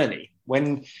pathway and journey.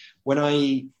 When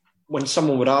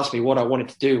someone would ask me what I wanted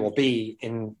to do or be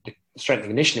in the strength and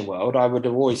conditioning world, I would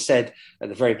have always said at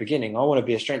the very beginning, I want to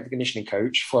be a strength and conditioning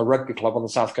coach for a rugby club on the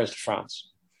south coast of France.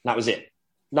 And that was it.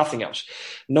 Nothing else.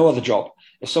 No other job.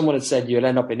 If someone had said you'll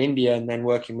end up in India and then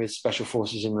working with special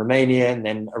forces in Romania and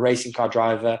then a racing car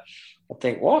driver, I'd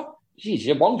think, what? Geez,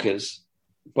 you're bonkers.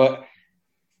 But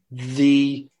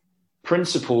the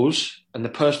principles and the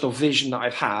personal vision that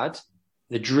I've had,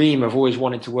 the dream of always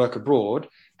wanting to work abroad,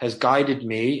 has guided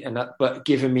me but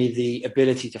given me the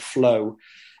ability to flow.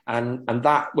 And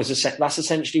that's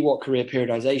essentially what career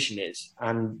periodization is.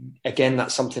 And again,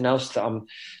 that's something else that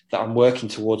I'm working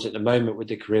towards at the moment with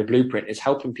the Career Blueprint, is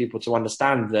helping people to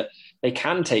understand that they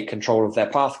can take control of their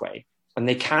pathway and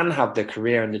they can have the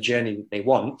career and the journey that they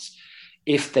want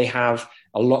if they have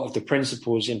a lot of the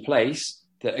principles in place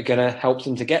that are going to help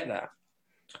them to get there,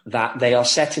 that they are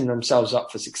setting themselves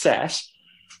up for success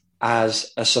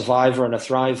as a survivor and a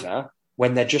thriver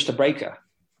when they're just a breaker.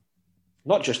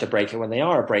 Not just a breaker when they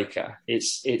are a breaker.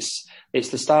 It's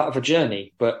the start of a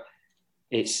journey, but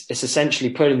it's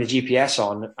essentially putting the GPS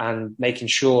on and making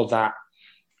sure that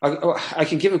I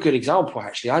can give a good example.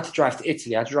 Actually, I had to drive to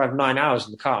Italy. I had to drive 9 hours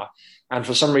in the car, and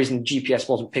for some reason, the GPS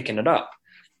wasn't picking it up.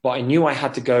 But I knew I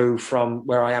had to go from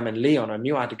where I am in Lyon. I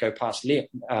knew I had to go past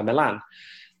Milan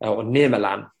or near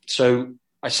Milan. So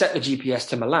I set the GPS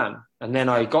to Milan, and then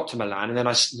I got to Milan, and then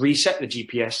I reset the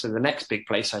GPS to the next big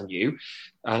place I knew,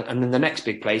 and then the next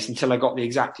big place until I got the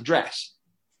exact address.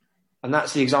 And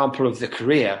that's the example of the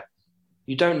career.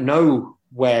 You don't know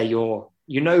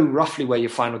you know roughly where your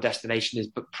final destination is,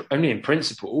 but only in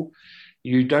principle.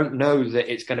 You don't know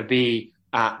that it's going to be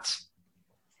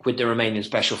with the Romanian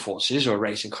Special Forces or a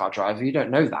racing car driver. You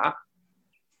don't know that,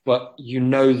 but you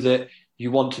know that you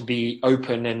want to be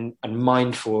open and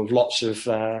mindful of lots of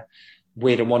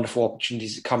weird and wonderful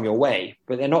opportunities that come your way,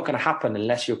 but they're not going to happen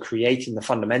unless you're creating the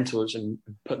fundamentals and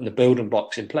putting the building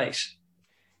blocks in place.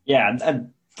 Yeah.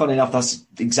 And funny enough, that's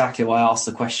exactly why I asked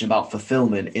the question about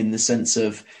fulfillment, in the sense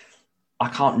of, I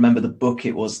can't remember the book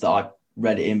it was that I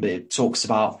read it in, but it talks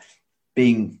about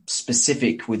being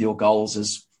specific with your goals,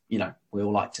 as we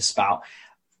all like to spout.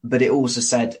 But it also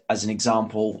said, as an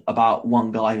example, about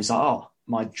one guy who's like,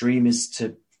 my dream is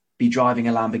to be driving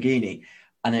a Lamborghini.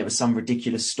 And it was some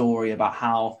ridiculous story about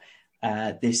how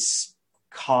this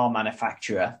car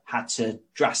manufacturer had to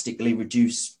drastically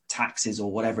reduce taxes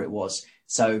or whatever it was.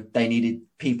 So they needed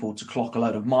people to clock a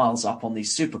load of miles up on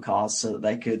these supercars so that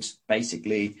they could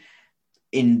basically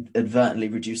inadvertently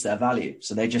reduce their value.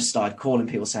 So they just started calling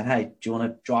people saying, hey, do you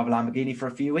want to drive a Lamborghini for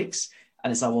a few weeks?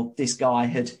 And it's like, well, this guy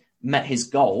had met his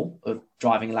goal of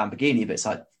driving a Lamborghini, but it's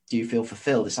like, do you feel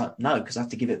fulfilled? It's like, no, because I have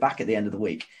to give it back at the end of the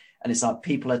week. And it's like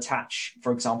people attach,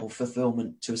 for example,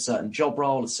 fulfillment to a certain job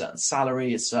role, a certain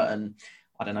salary, a certain,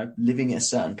 living at a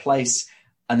certain place.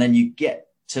 And then you get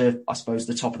to, I suppose,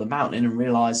 the top of the mountain and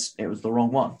realize it was the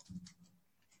wrong one.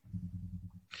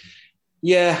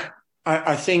 Yeah,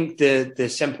 I think the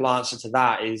simple answer to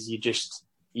that is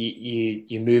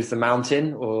you move the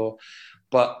mountain,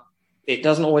 but it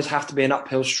doesn't always have to be an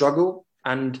uphill struggle.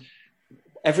 And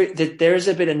there is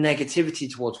a bit of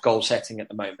negativity towards goal setting at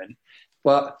the moment,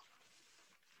 but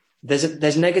there's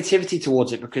negativity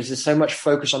towards it because there's so much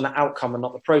focus on the outcome and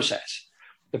not the process.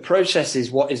 The process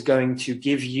is what is going to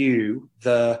give you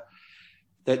the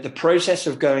process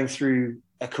of going through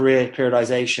a career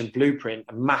periodization blueprint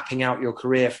and mapping out your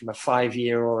career from a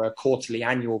 5-year or a quarterly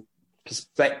annual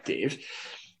perspective.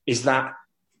 Is that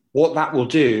what that will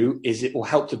do is it will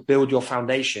help to build your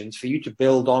foundations for you to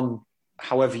build on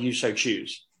however you so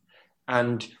choose.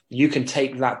 And you can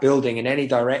take that building in any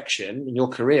direction, in your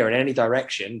career in any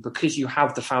direction, because you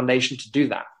have the foundation to do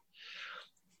that.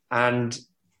 And,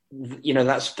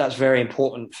 that's very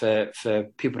important for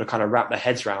people to kind of wrap their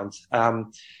heads around.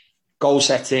 Goal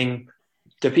setting.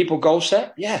 Do people goal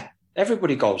set? Yeah,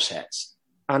 everybody goal sets.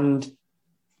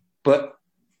 But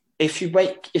if you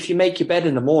make your bed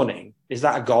in the morning, is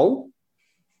that a goal?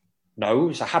 No,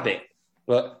 it's a habit.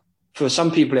 But for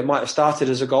some people, it might have started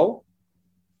as a goal.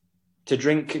 To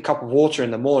drink a cup of water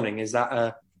in the morning, is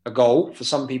that a goal? For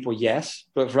some people, yes.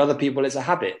 But for other people, it's a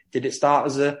habit. Did it start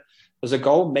as a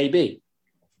goal? Maybe.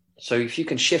 So if you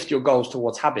can shift your goals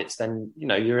towards habits, then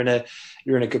you're in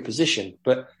a good position.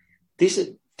 But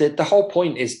the whole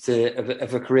point is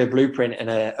of a career blueprint and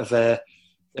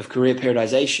of career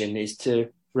periodization is to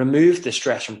remove the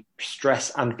stress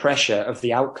and pressure of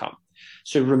the outcome.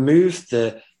 So remove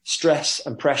the stress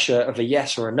and pressure of a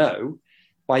yes or a no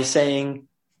by saying,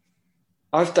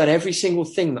 I've done every single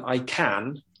thing that I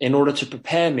can in order to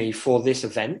prepare me for this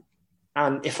event.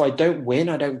 And if I don't win,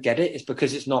 I don't get it. It's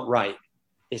because it's not right.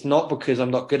 It's not because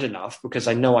I'm not good enough, because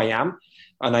I know I am.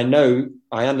 And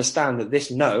I understand that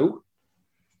this no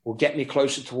will get me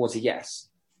closer towards a yes.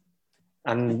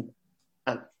 And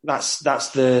that's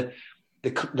the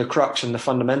crux and the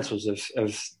fundamentals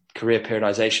of career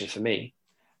periodization for me.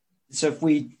 So if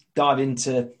we dive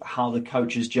into how the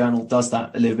coach's journal does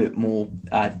that a little bit more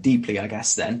deeply, I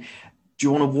guess, then, do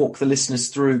you want to walk the listeners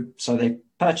through? So they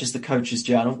purchased the Coach's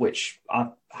Journal, which I've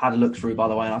had a look through, by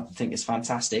the way, and I think it's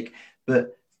fantastic.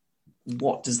 But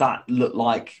what does that look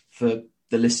like for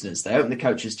the listeners? They open the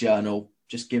Coach's Journal.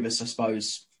 Just give us, I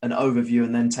suppose, an overview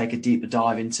and then take a deeper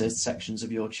dive into sections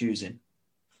of your choosing.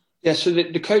 Yeah, so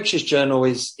the Coach's Journal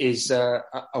is a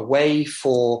way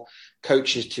for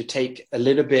coaches to take a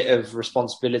little bit of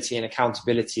responsibility and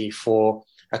accountability for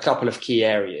a couple of key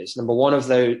areas. Number one of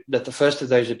those, the first of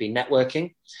those would be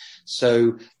networking.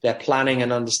 So their planning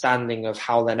and understanding of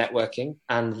how they're networking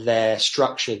and their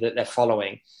structure that they're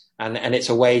following. And it's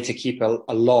a way to keep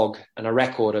a log and a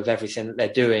record of everything that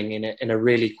they're doing in a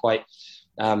really quite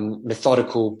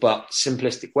methodical but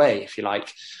simplistic way, if you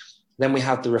like. Then we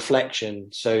have the reflection.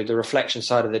 So the reflection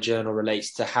side of the journal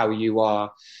relates to how you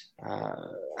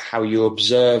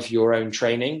observe your own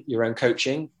training, your own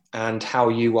coaching, and how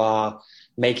you are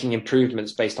making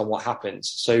improvements based on what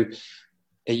happens. So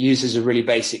it uses a really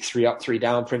basic 3 up, 3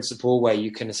 down principle where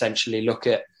you can essentially look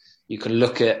at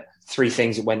 3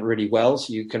 things that went really well.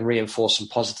 So you can reinforce some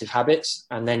positive habits,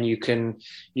 and then you can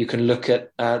look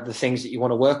at the things that you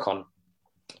want to work on.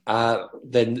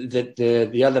 Then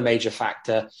the other major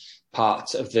factor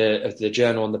part of the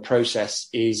journal and the process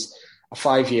is a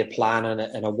 5-year plan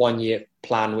and a 1-year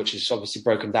plan, which is obviously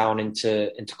broken down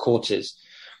into quarters.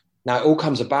 Now it all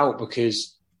comes about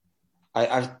because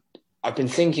I've been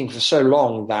thinking for so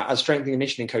long that as strength and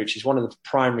conditioning coaches, one of the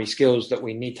primary skills that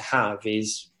we need to have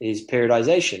is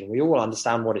periodization. We all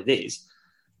understand what it is,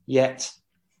 yet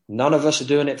none of us are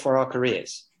doing it for our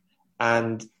careers.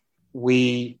 And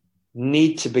we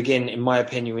need to begin, in my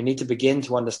opinion,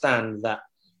 to understand that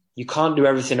you can't do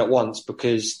everything at once,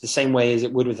 because the same way as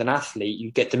it would with an athlete, you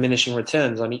get diminishing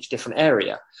returns on each different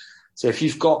area. So if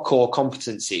you've got core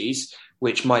competencies,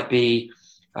 which might be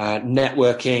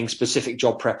networking, specific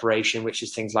job preparation, which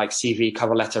is things like CV,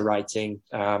 cover letter writing,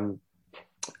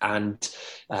 and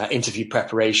interview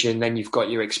preparation. Then you've got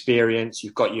your experience,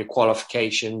 you've got your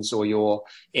qualifications or your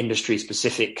industry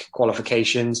specific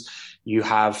qualifications. You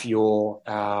have your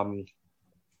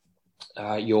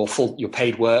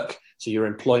paid work, so your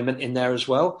employment in there as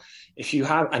well. If you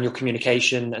have, and your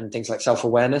communication and things like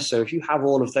self-awareness. So if you have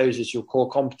all of those as your core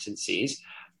competencies,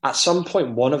 at some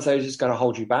point, one of those is going to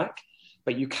hold you back.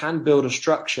 But you can build a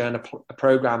structure and a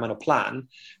program and a plan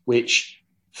which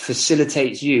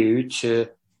facilitates you to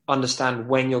understand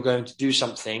when you're going to do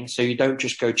something, so you don't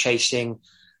just go chasing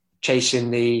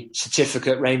the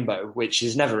certificate rainbow, which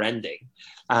is never ending,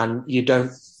 and you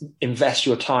don't invest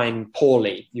your time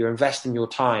poorly. You're investing your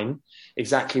time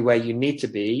exactly where you need to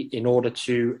be in order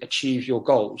to achieve your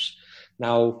goals.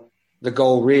 Now, the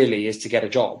goal really is to get a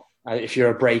job. If you're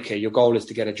a breaker, your goal is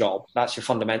to get a job. That's your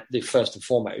fundamental, first and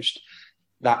foremost.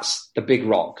 That's the big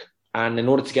rock. And in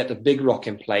order to get the big rock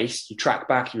in place, you track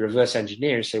back, you reverse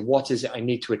engineer and say, what is it I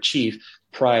need to achieve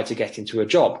prior to getting to a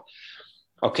job?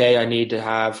 Okay, I need to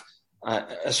have,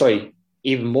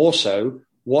 even more so,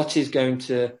 what is going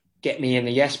to get me in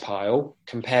the yes pile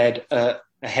compared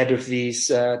ahead of these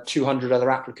 200 other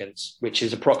applicants, which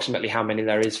is approximately how many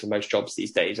there is for most jobs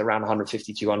these days, around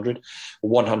 150, 200, or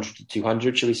 100 to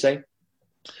 200, should we say?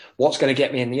 What's going to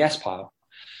get me in the yes pile?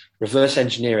 Reverse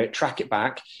engineer it, track it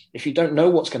back. If you don't know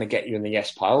what's going to get you in the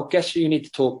yes pile, guess who you need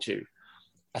to talk to?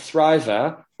 A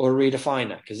thriver or a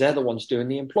redefiner, because they're the ones doing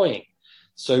the employing.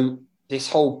 So this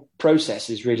whole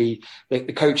process is really, the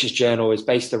Coach's Journal is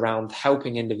based around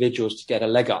helping individuals to get a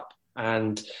leg up.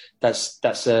 And that's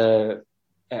a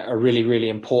really, really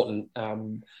important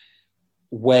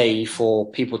way for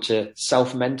people to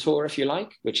self-mentor, if you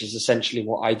like, which is essentially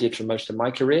what I did for most of my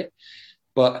career.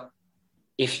 But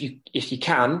if you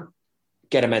can,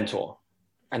 get a mentor,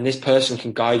 and this person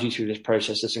can guide you through this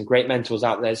process. There's some great mentors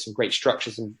out there, some great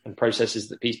structures and processes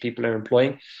that these people are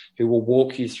employing who will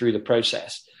walk you through the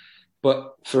process.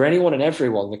 But for anyone and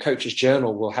everyone, the Coach's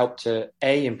Journal will help to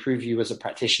improve you as a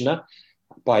practitioner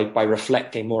by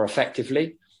reflecting more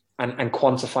effectively and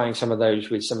quantifying some of those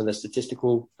with some of the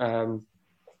statistical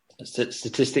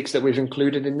statistics that we've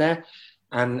included in there,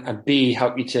 and B,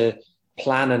 help you to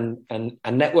plan and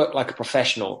network like a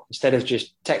professional, instead of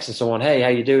just texting someone, hey, how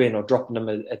you doing, or dropping them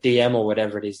a DM or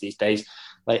whatever it is these days.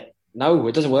 Like, no,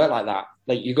 it doesn't work like that.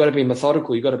 Like, you've got to be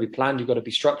methodical, you've got to be planned, you've got to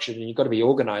be structured, and you've got to be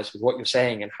organized with what you're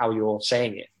saying and how you're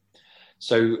saying it.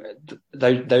 So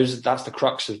that's the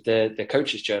crux of the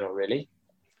Coach's Journal, really.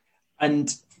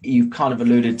 And you kind of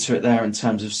alluded to it there in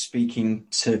terms of speaking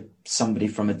to somebody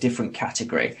from a different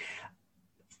category.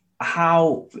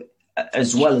 How,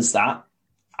 as well as that,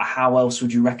 how else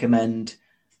would you recommend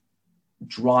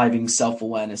driving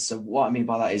self-awareness? So what I mean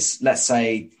by that is, let's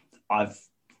say I've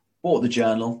bought the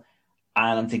journal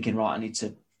and I'm thinking, right, I need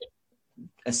to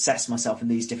assess myself in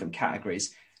these different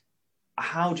categories.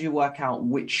 How do you work out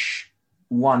which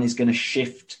one is going to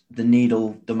shift the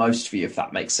needle the most for you, if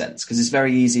that makes sense? Because it's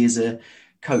very easy as a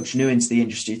coach new into the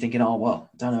industry thinking, oh, well,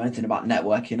 I don't know anything about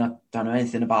networking. I don't know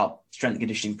anything about strength and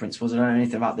conditioning principles. I don't know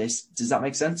anything about this. Does that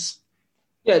make sense?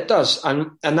 Yeah, it does.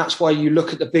 And that's why you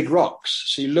look at the big rocks.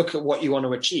 So you look at what you want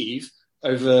to achieve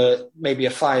over maybe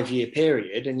a 5-year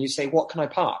period, and you say, what can I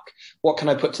park? What can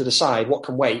I put to the side? What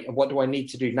can wait? And what do I need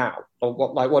to do now? Or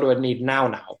what do I need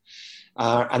now?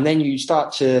 And then you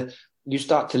start to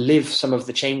live some of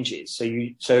the changes.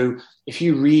 So if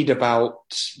you read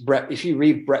Brett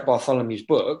Bartholomew's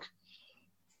book,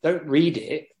 don't read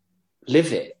it,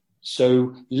 live it.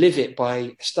 So live it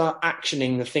by start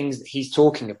actioning the things that he's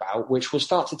talking about, which will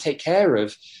start to take care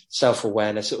of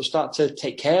self-awareness. It will start to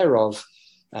take care of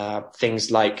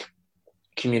things like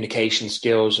communication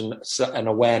skills and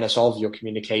awareness of your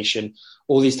communication,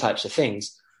 all these types of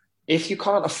things. If you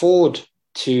can't afford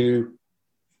to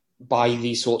buy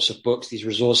these sorts of books, these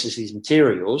resources, these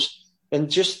materials, then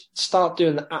just start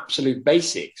doing the absolute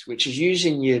basics, which is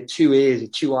using your 2 ears, your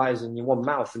 2 eyes, and your 1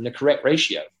 mouth in the correct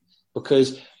ratio.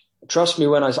 Because trust me,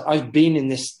 when I've been in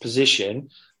this position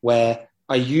where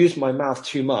I used my mouth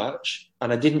too much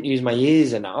and I didn't use my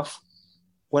ears enough,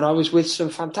 when I was with some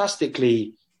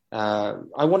fantastically,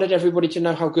 I wanted everybody to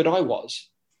know how good I was.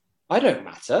 I don't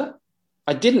matter.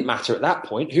 I didn't matter at that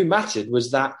point. Who mattered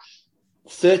was that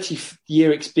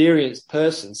 30-year experienced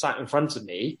person sat in front of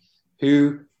me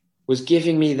who was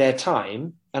giving me their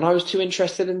time, and I was too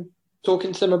interested in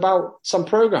talking to them about some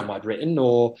program I'd written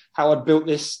or how I'd built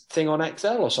this thing on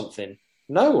Excel or something.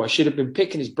 No, I should have been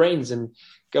picking his brains and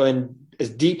going as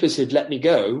deep as he'd let me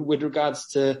go with regards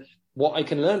to what I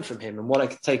can learn from him and what I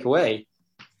can take away.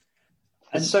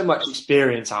 There's so much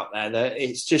experience out there that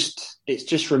it's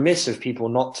just remiss of people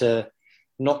not to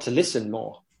listen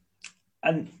more.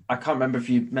 And I can't remember if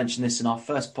you mentioned this in our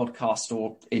first podcast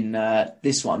or in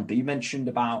this one, but you mentioned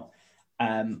about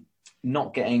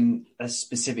not getting a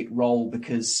specific role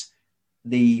because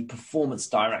the performance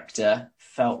director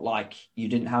felt like you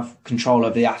didn't have control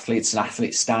over the athletes and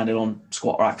athletes standing on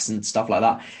squat racks and stuff like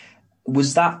that.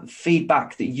 Was that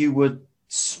feedback that you were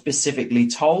specifically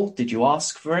told? Did you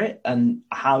ask for it? And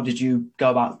how did you go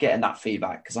about getting that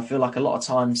feedback? Because I feel like a lot of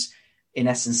times in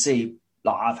S&C,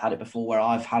 like I've had it before where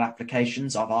I've had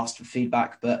applications, I've asked for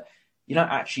feedback, but you don't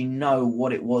actually know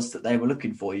what it was that they were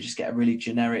looking for. You just get a really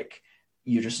generic,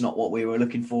 you're just not what we were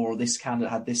looking for, or this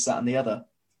candidate had this, that, and the other.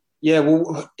 Yeah,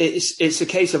 well, it's a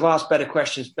case of ask better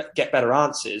questions, get better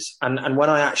answers. And when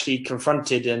I actually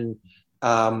confronted and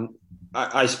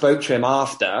I spoke to him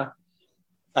after,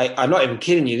 I'm not even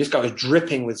kidding you, this guy was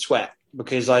dripping with sweat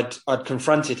because I'd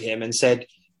confronted him and said,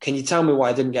 can you tell me why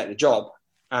I didn't get the job?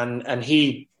 And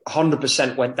he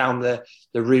 100% went down the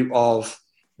route of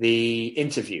the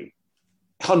interview.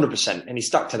 100%, and he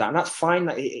stuck to that, and that's fine.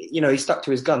 He stuck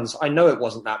to his guns. I know it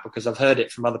wasn't that because I've heard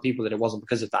it from other people that it wasn't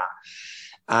because of that,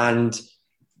 and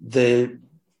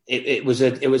it was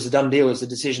a done deal. It was a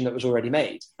decision that was already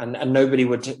made, and nobody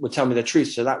would tell me the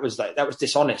truth. So that was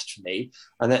dishonest for me,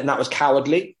 and that was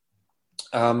cowardly.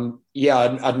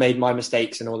 I'd made my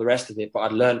mistakes and all the rest of it, but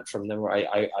I'd learned from them.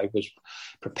 I was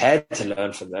prepared to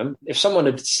learn from them. If someone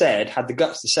had the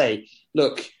guts to say,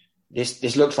 look,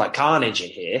 this looks like carnage in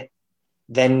here,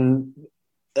 then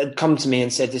they'd come to me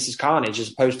and said, this is carnage,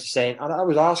 as opposed to saying, I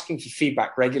was asking for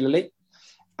feedback regularly.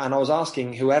 And I was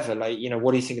asking whoever,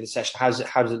 what do you think of the session? How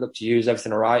does it look to you? Is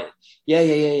everything all right?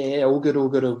 Yeah. All good.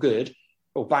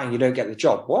 Oh, bang, you don't get the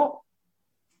job. What?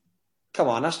 Come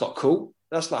on, that's not cool.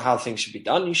 That's not how things should be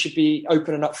done. You should be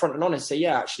open and upfront and honest. Say,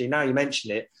 yeah, actually, now you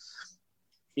mention it,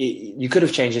 you could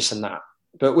have changed this and that.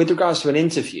 But with regards to an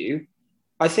interview,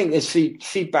 I think this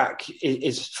feedback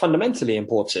is fundamentally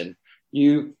important.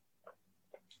 If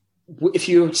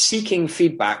you're seeking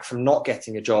feedback from not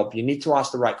getting a job, you need to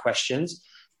ask the right questions,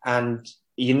 and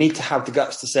you need to have the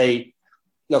guts to say,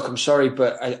 look, I'm sorry,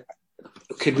 but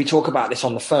could we talk about this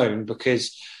on the phone?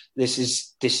 Because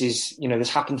this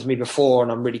happened to me before,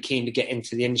 and I'm really keen to get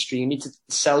into the industry. You need to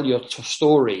sell your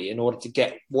story in order to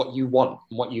get what you want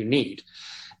and what you need.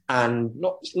 And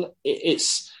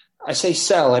I say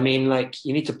sell, I mean,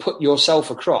 you need to put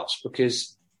yourself across,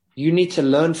 because you need to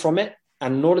learn from it.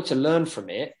 And in order to learn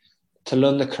from it, to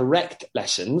learn the correct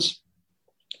lessons,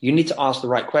 you need to ask the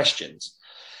right questions.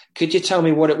 Could you tell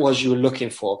me what it was you were looking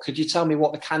for? Could you tell me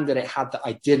what the candidate had that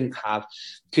I didn't have?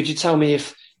 Could you tell me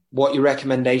what your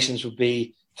recommendations would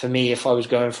be for me if I was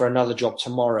going for another job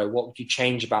tomorrow? What would you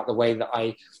change about the way that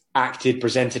I acted,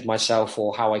 presented myself,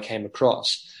 or how I came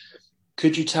across?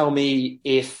 Could you tell me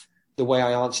if the way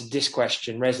I answered this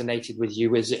question resonated with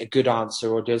you? Is it a good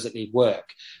answer or does it need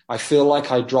work? I feel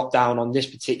like I dropped down on this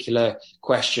particular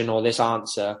question or this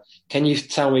answer. Can you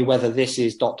tell me whether this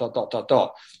is ...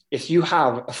 If you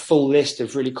have a full list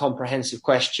of really comprehensive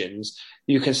questions,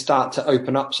 you can start to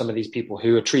open up some of these people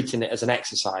who are treating it as an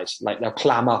exercise. Like they'll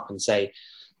clam up and say,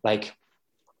 like,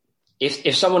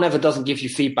 if someone ever doesn't give you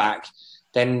feedback,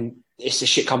 then it's a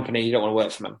shit company. You don't want to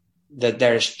work for them.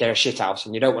 They're a shit house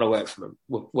and you don't want to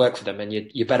work for them and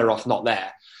you're better off not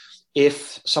there.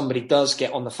 If somebody does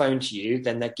get on the phone to you,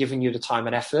 then they're giving you the time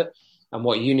and effort. And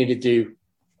what you need to do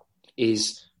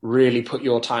is really put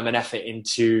your time and effort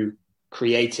into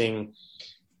creating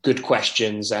good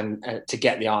questions and to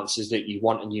get the answers that you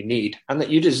want and you need and that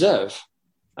you deserve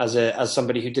as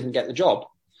somebody who didn't get the job.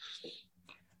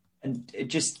 And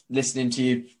just listening to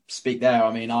you speak there,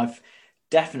 I mean, I've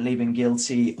definitely been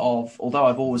guilty of, although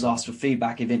I've always asked for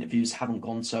feedback if interviews haven't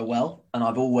gone so well, and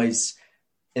I've always,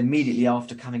 immediately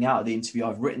after coming out of the interview,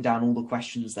 I've written down all the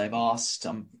questions they've asked.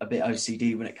 I'm a bit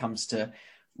OCD when it comes to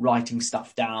writing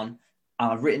stuff down.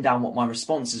 And I've written down what my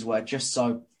responses were, just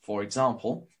so, for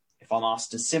example, if I'm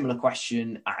asked a similar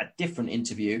question at a different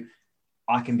interview,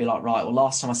 I can be like, right, well,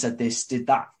 last time I said this, did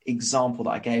that example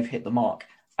that I gave hit the mark?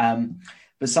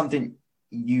 But something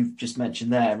you've just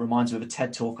mentioned there reminds me of a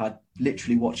TED talk I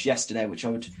literally watched yesterday, which I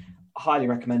would highly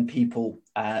recommend people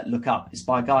look up. It's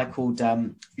by a guy called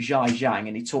Zhai Zhang,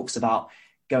 and he talks about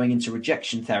going into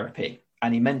rejection therapy.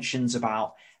 And he mentions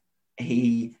about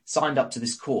he signed up to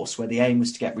this course where the aim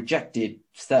was to get rejected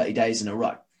 30 days in a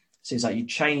row. So it's like you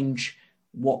change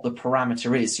what the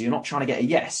parameter is. So you're not trying to get a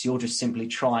yes, you're just simply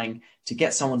trying to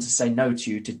get someone to say no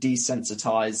to you, to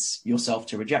desensitize yourself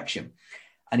to rejection.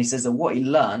 And he says that what he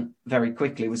learned very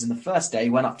quickly was in the first day, he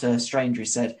went up to a stranger, he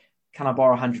said, "Can I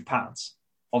borrow £100?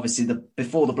 Obviously,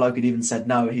 before the bloke had even said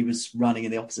no, he was running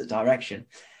in the opposite direction.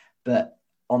 But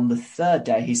on the third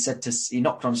day, he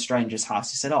knocked on a stranger's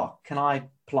house. He said, "Oh, can I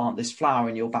plant this flower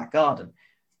in your back garden?"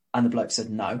 And the bloke said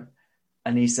no.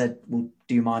 And he said, "Well,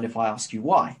 do you mind if I ask you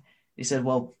why?" He said,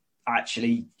 "Well,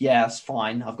 actually, yeah, that's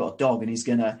fine. I've got a dog and he's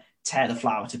going to tear the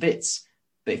flower to bits.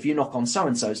 But if you knock on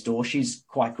so-and-so's door, she's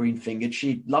quite green-fingered.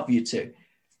 She'd love you to."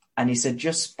 And he said,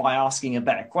 just by asking a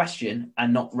better question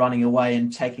and not running away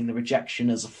and taking the rejection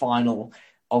as a final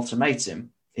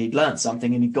ultimatum, he'd learned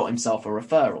something and he got himself a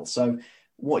referral. So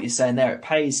what you're saying there, it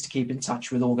pays to keep in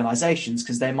touch with organizations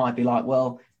because they might be like,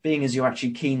 well, being as you're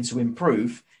actually keen to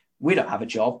improve, we don't have a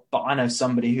job, but I know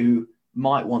somebody who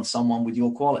might want someone with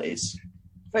your qualities.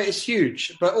 But it's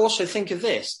huge. But also think of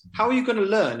this. How are you going to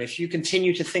learn if you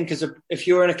continue to think if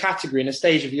you're in a category, in a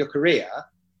stage of your career,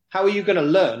 how are you going to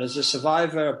learn as a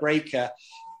survivor, a breaker?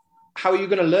 How are you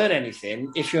going to learn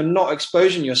anything if you're not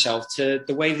exposing yourself to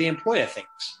the way the employer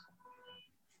thinks?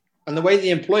 And the way the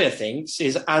employer thinks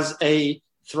is as a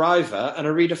thriver and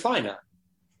a redefiner,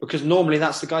 because normally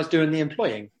that's the guys doing the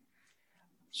employing.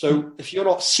 So if you're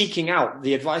not seeking out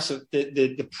the advice of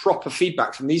the proper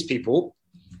feedback from these people,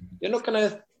 you're not going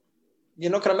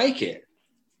to make it.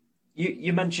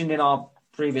 You mentioned in our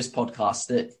previous podcast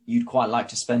that you'd quite like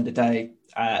to spend a day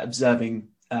observing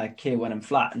Keir Wenham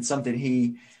Flat, and something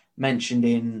he mentioned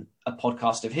in a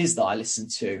podcast of his that I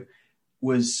listened to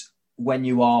was when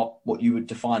you are what you would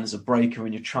define as a breaker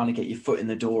and you're trying to get your foot in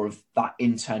the door of that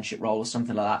internship role or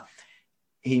something like that.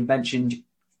 He mentioned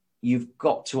you've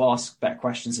got to ask better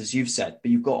questions, as you've said,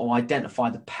 but you've got to identify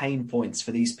the pain points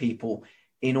for these people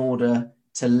in order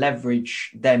to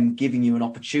leverage them giving you an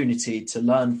opportunity to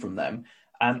learn from them.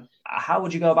 How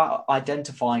would you go about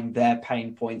identifying their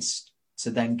pain points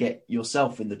to then get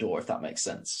yourself in the door, if that makes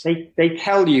sense? They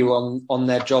tell you on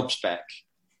their job spec.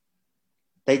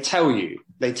 They tell you,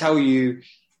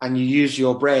 and you use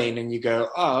your brain and you go,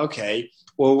 oh, okay,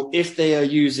 well, if they are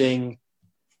using,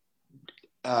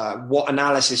 what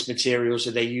analysis materials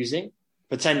are they using?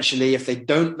 Potentially, if they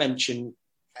don't mention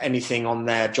anything on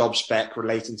their job spec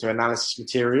relating to analysis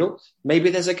material, maybe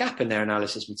there's a gap in their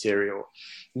analysis material.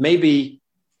 Maybe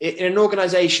in an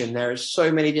organization, there are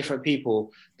so many different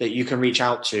people that you can reach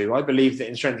out to. I believe that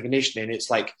in strength and conditioning, it's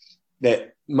like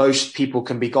that most people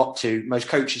can be got to, most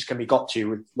coaches can be got to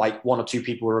with like one or two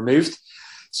people removed.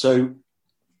 So,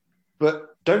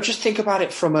 but don't just think about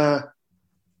it from a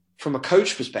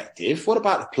coach perspective. What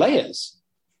about the players?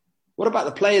 What about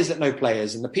the players that know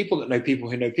players and the people that know people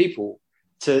who know people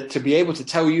to be able to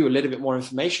tell you a little bit more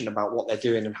information about what they're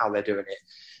doing and how they're doing it?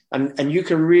 And you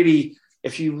can really,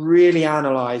 if you really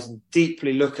analyze and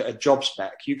deeply look at a job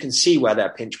spec, you can see where their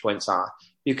pinch points are.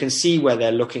 You can see where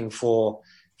they're looking for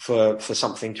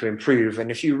something to improve. And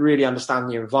if you really understand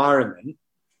the environment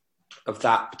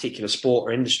that particular sport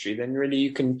or industry, then really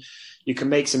you can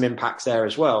make some impacts there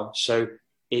as well. So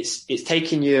it's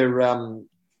taking your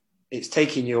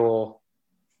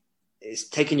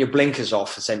blinkers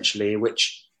off, essentially,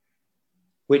 which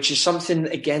is something,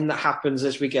 again, that happens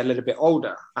as we get a little bit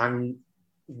older. And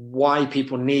why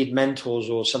people need mentors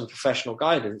or some professional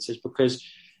guidance is because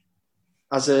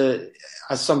as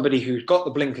somebody who's got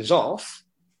the blinkers off,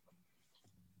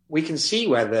 we can see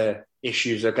where the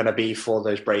issues are going to be for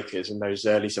those breakers and those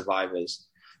early survivors.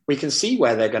 We can see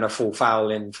where they're going to fall foul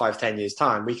in 5-10 years'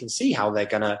 time. We can see how they're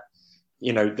going to,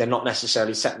 they're not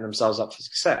necessarily setting themselves up for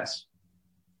success.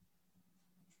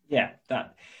 Yeah,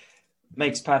 that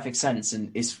makes perfect sense.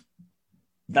 And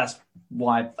that's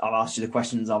why I've asked you the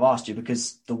questions I've asked you,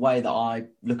 because the way that I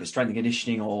look at strength and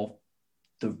conditioning or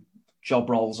the job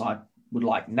roles I would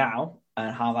like now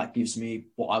and how that gives me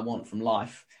what I want from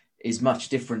life is much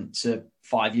different to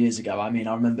 5 years ago. I mean,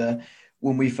 I remember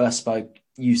when we first spoke,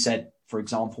 you said, for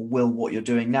example, will what you're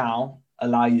doing now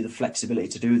allow you the flexibility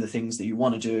to do the things that you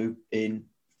want to do in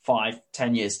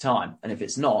 5-10 years' time? And if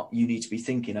it's not, you need to be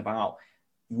thinking about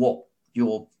what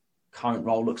your current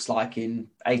role looks like in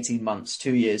 18 months,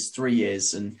 2 years, 3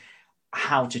 years, and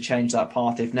how to change that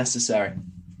path if necessary.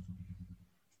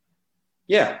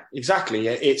 Yeah, exactly.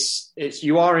 It's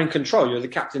you are in control. You're the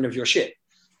captain of your ship.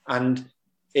 And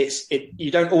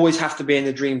you don't always have to be in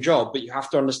the dream job, but you have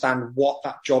to understand what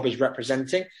that job is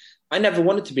representing. I never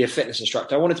wanted to be a fitness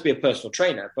instructor. I wanted to be a personal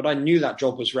trainer, but I knew that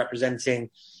job was representing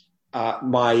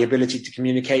my ability to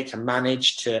communicate, to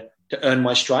manage, to earn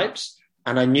my stripes.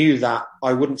 And I knew that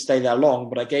I wouldn't stay there long,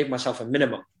 but I gave myself a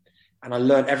minimum. And I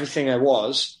learned everything I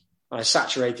was, and I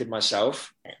saturated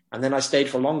myself, and then I stayed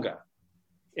for longer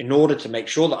in order to make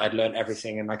sure that I'd learned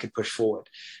everything and I could push forward.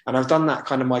 And I've done that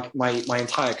kind of my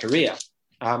entire career.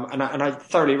 And I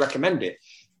thoroughly recommend it.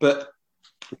 But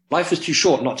life is too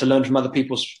short not to learn from other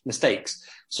people's mistakes.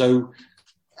 So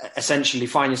essentially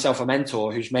find yourself a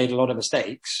mentor who's made a lot of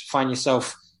mistakes, find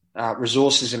yourself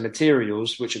resources and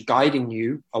materials which are guiding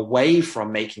you away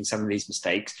from making some of these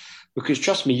mistakes. Because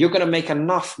trust me, you're going to make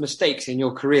enough mistakes in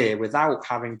your career without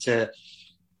having to,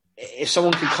 if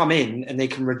someone can come in and they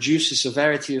can reduce the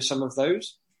severity of some of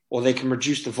those, or they can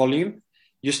reduce the volume,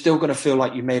 you're still going to feel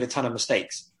like you made a ton of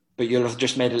mistakes, but you'll have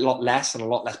just made a lot less and a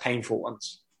lot less painful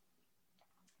ones.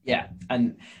 Yeah.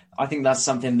 And I think that's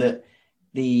something that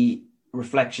the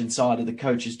reflection side of the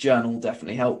coach's journal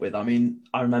definitely helped with. I mean,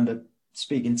 I remember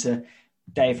speaking to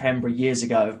Dave Hembry years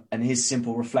ago, and his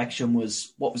simple reflection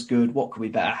was, what was good? What could be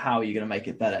better? How are you going to make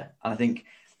it better? And I think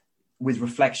with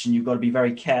reflection, you've got to be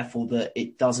very careful that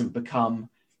it doesn't become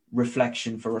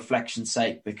reflection for reflection's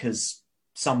sake because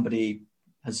somebody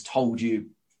has told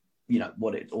you,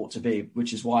 what it ought to be,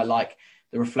 which is why I like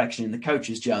the reflection in the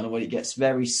coach's journal, where it gets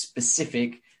very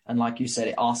specific. And like you said,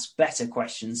 it asks better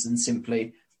questions than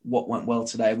simply what went well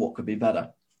today, what could be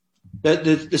better.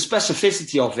 The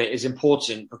specificity of it is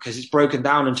important because it's broken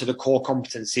down into the core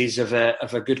competencies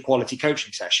of a good quality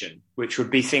coaching session, which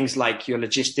would be things like your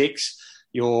logistics,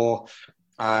 your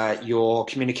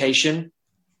communication,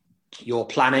 your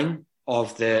planning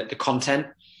of the content,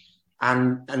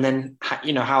 and then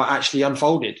how it actually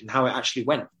unfolded and how it actually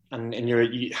went, and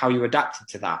how you adapted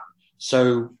to that.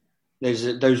 So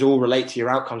those all relate to your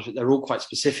outcomes, but they're all quite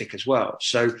specific as well.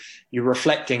 So you're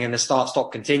reflecting in a start,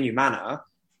 stop, continue manner.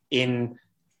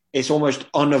 It's almost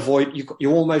unavoidable.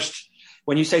 You almost,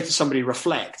 when you say to somebody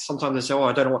reflect, sometimes they say, "Oh,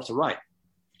 I don't know what to write."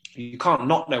 You can't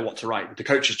not know what to write with the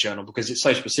coach's journal because it's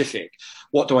so specific.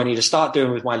 What do I need to start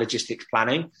doing with my logistics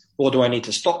planning? What do I need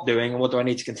to stop doing? And what do I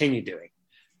need to continue doing?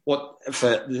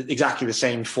 Exactly the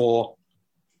same for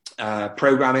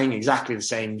programming, exactly the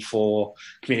same for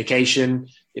communication,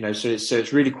 so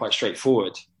it's really quite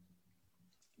straightforward.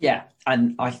 Yeah.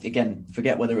 And I, again,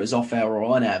 forget whether it was off air or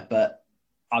on air, but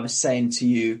I was saying to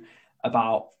you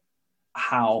about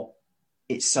how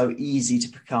it's so easy to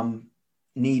become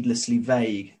needlessly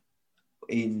vague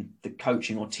in the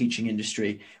coaching or teaching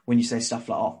industry when you say stuff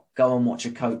like, "Oh, go and watch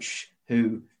a coach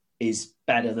who is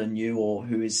better than you or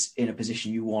who is in a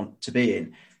position you want to be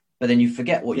in." But then you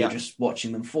forget what you're just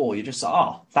watching them for. You're just like,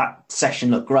 "Oh, that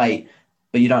session looked great,"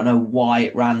 but you don't know why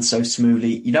it ran so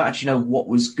smoothly. You don't actually know what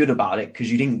was good about it because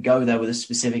you didn't go there with a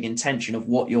specific intention of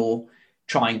what you're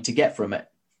trying to get from it.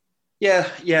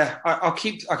 Yeah. I'll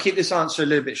keep this answer a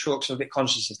little bit short because I'm a bit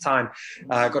conscious of time.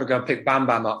 I've got to go and pick Bam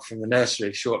Bam up from the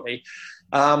nursery shortly.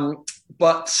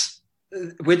 But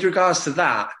with regards to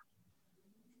that,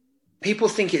 people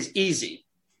think it's easy.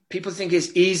 People think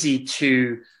it's easy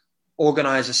to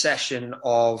organize a session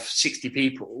of 60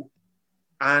 people.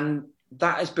 And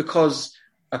that is because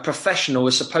a professional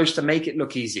is supposed to make it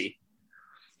look easy.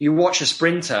 You watch a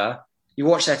sprinter, you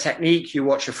watch their technique, you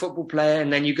watch a football player,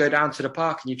 and then you go down to the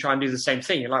park and you try and do the same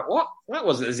thing. You're like, what? That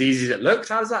wasn't as easy as it looked.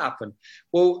 How does that happen?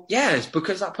 Well, yeah, it's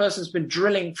because that person's been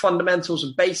drilling fundamentals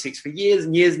and basics for years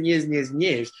and years and years and years and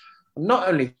years. And not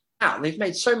only that, they've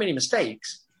made so many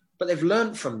mistakes, but they've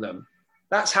learned from them.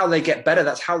 That's how they get better.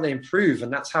 That's how they improve.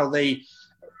 And that's how they,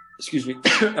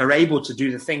 are able to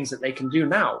do the things that they can do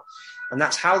now. And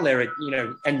that's how they're,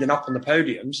 ending up on the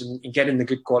podiums and getting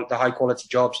the high quality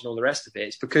jobs and all the rest of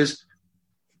it.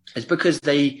 It's because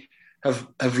they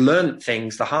have learned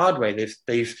things the hard way.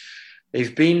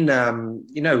 They've been,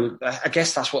 I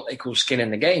guess that's what they call skin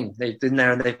in the game. They've been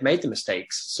there and they've made the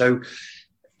mistakes. So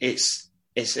it's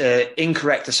an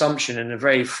incorrect assumption and a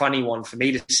very funny one for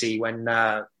me to see when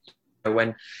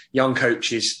young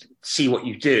coaches see what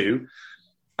you do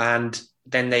and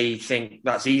then they think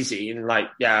that's easy and like,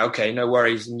 yeah, okay, no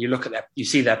worries. And you look at you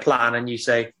see their plan and you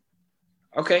say,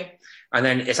 okay. And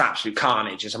then it's absolute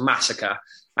carnage. It's a massacre.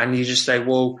 And you just say,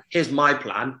 well, here's my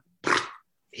plan.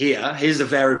 Here's the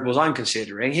variables I'm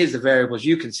considering. Here's the variables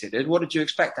you considered. What did you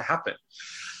expect to happen?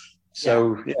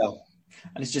 So, yeah.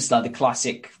 And it's just like the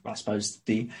classic, I suppose,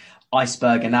 the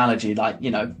iceberg analogy. Like,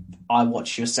 I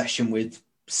watched your session with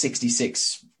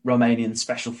 66 Romanian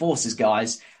Special Forces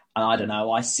guys. And I don't know,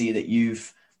 I see that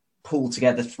you've pulled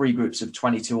together 3 groups of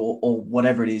 22 or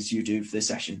whatever it is you do for this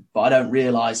session. But I don't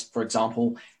realise, for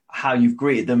example, how you've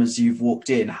greeted them as you've walked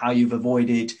in, how you've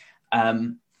avoided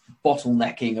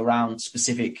bottlenecking around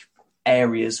specific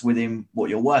areas within what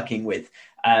you're working with.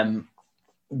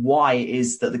 Why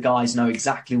is that the guys know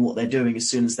exactly what they're doing as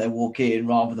soon as they walk in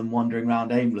rather than wandering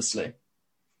around aimlessly?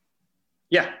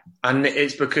 Yeah, and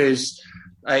it's because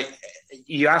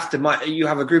you have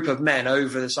a group of men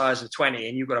over the size of 20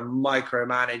 and you've got to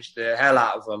micromanage the hell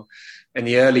out of them in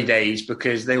the early days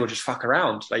because they will just fuck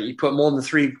around. Like you put more than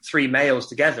three males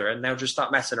together and they'll just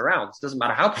start messing around. It doesn't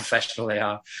matter how professional they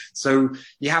are. So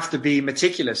you have to be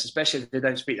meticulous, especially if they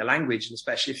don't speak the language and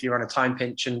especially if you're on a time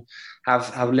pinch and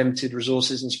have limited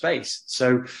resources and space.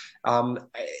 So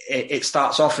it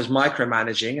starts off as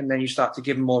micromanaging and then you start to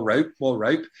give them more rope.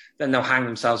 Then they'll hang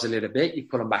themselves a little bit. You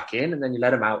pull them back in and then you let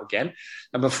them out again.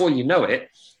 And before you know it,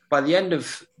 by the end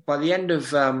of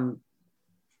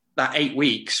that 8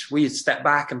 weeks, we had stepped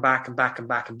back and back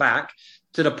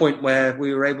to the point where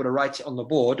we were able to write it on the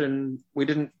board, and we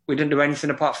didn't do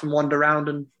anything apart from wander around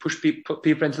and put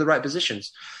people into the right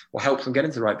positions or help them get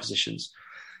into the right positions.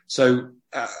 So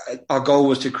our goal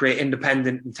was to create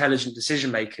independent, intelligent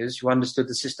decision makers who understood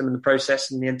the system and the process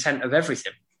and the intent of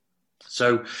everything.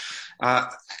 So,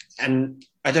 and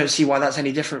I don't see why that's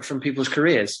any different from people's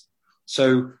careers.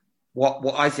 So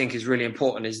what I think is really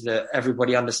important is that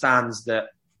everybody understands that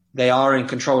they are in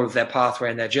control of their pathway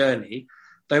and their journey.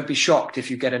 Don't be shocked if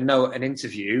you get a no at an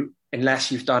interview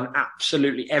unless you've done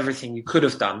absolutely everything you could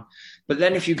have done. But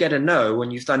then if you get a no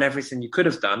when you've done everything you could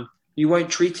have done, you won't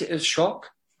treat it as shock.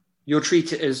 You'll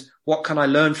treat it as, what can I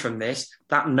learn from this?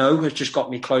 That no has just got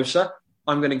me closer.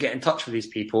 I'm going to get in touch with these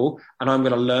people and I'm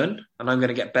going to learn and I'm going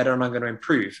to get better and I'm going to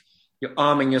improve. You're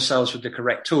arming yourselves with the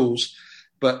correct tools.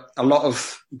 But a lot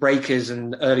of breakers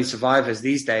and early survivors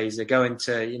these days are going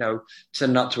to,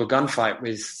 turn up to a gunfight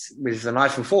with a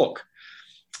knife and fork,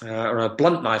 or a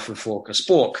blunt knife and fork, a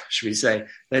spork, should we say.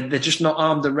 They're just not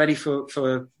armed and ready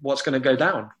for what's going to go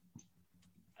down.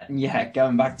 Yeah,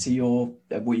 going back to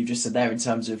what you just said there in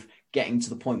terms of getting to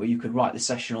the point where you could write the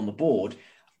session on the board,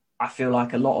 I feel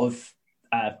like a lot of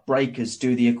breakers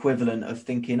do the equivalent of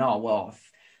thinking, oh, well,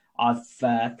 I've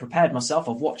prepared myself.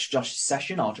 I've watched Josh's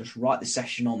session. I'll just write the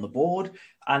session on the board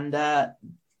and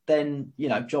then,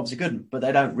 jobs are good. But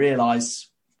they don't realise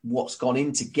what's gone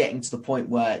into getting to the point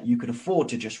where you could afford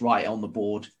to just write it on the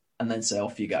board and then say,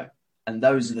 off you go. And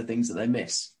those are the things that they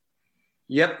miss.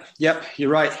 Yep,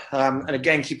 you're right. And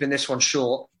again, keeping this one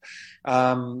short,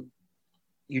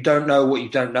 you don't know what you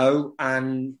don't know.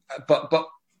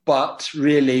 But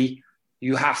really,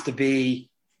 you have to be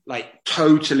like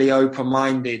totally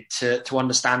open-minded to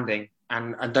understanding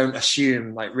and don't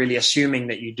assume, like really assuming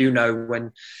that you do know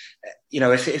when,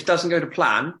 if it doesn't go to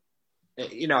plan,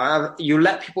 you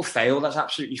let people fail. That's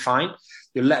absolutely fine.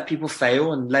 You'll let people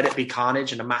fail and let it be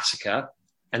carnage and a massacre.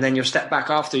 And then you'll step back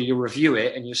after, you'll review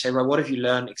it and you'll say, well, what have you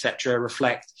learned, etc.,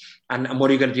 reflect, and what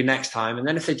are you going to do next time? And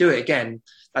then if they do it again,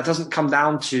 that doesn't come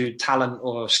down to talent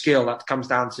or skill. That comes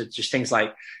down to just things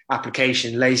like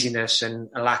application, laziness, and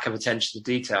a lack of attention to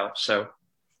detail. So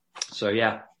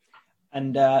yeah.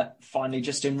 And finally,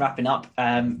 just in wrapping up,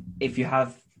 if you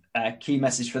have a key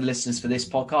message for the listeners for this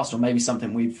podcast, or maybe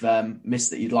something we've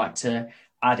missed that you'd like to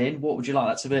add in, what would you like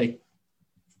that to be?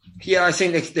 Yeah, I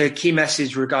think the key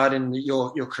message regarding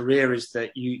your career is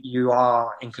that you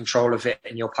are in control of it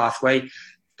in your pathway.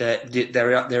 That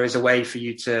there is a way for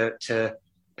you to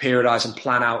periodize and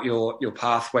plan out your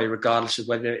pathway, regardless of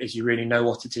whether it is you really know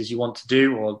what it is you want to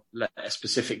do, or a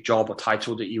specific job or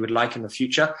title that you would like in the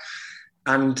future.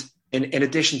 And in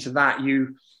addition to that,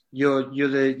 you're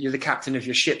the captain of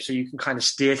your ship, so you can kind of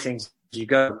steer things as you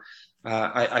go.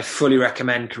 I fully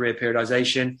recommend career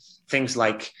periodization. Things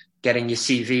like getting your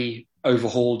CV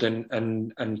overhauled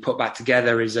and put back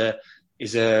together is an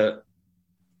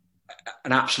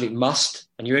absolute must.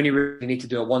 And you only really need to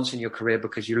do it once in your career,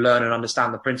 because you learn and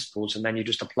understand the principles, and then you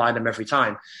just apply them every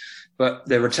time. But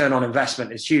the return on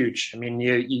investment is huge. I mean,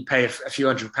 you pay a few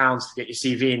 £100 to get your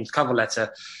CV and cover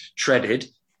letter shredded,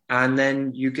 and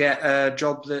then you get a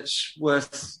job that's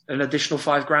worth an additional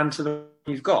 £5,000 to the one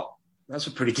you've got. That's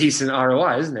a pretty decent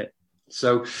ROI, isn't it?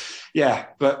 So, yeah.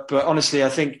 But honestly, I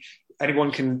think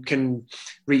anyone can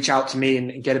reach out to me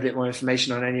and get a bit more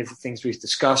information on any of the things we've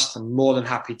discussed. I'm more than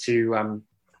happy to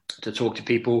talk to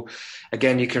people.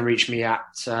 Again, you can reach me at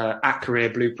Career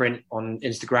Blueprint on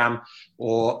Instagram,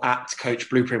 or at Coach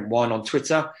Blueprint 1 on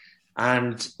Twitter,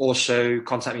 and also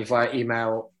contact me via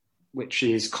email, which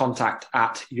is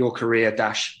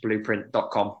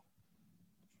contact@yourcareer-blueprint.com.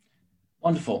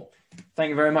 Wonderful. Thank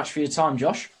you very much for your time,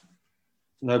 Josh.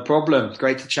 No problem.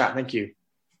 Great to chat. Thank you.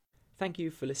 Thank you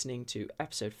for listening to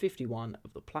episode 51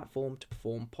 of the Platform to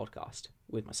Perform podcast,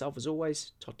 with myself as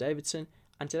always, Todd Davidson,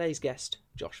 and today's guest,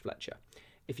 Josh Fletcher.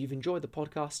 If you've enjoyed the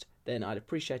podcast, then I'd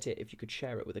appreciate it if you could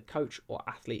share it with a coach or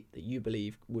athlete that you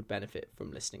believe would benefit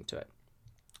from listening to it.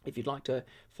 If you'd like to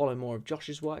follow more of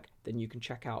Josh's work, then you can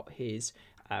check out his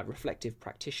Reflective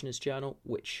Practitioners Journal,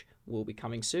 which will be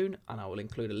coming soon, and I will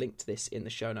include a link to this in the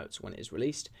show notes when it is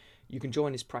released. You can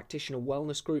join his practitioner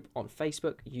wellness group on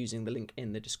Facebook using the link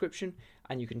in the description,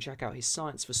 and you can check out his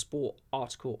Science for Sport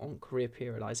article on career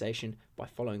periodization by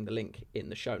following the link in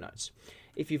the show notes.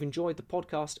 If you've enjoyed the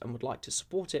podcast and would like to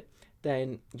support it,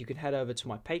 then you can head over to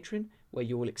my Patreon, where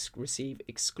you will receive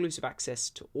exclusive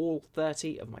access to all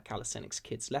 30 of my Calisthenics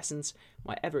Kids lessons,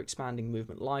 my ever-expanding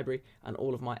movement library, and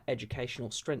all of my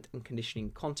educational strength and conditioning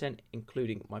content,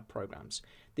 including my programs.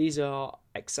 These are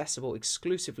accessible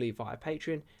exclusively via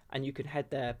Patreon, and you can head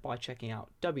there by checking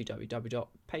out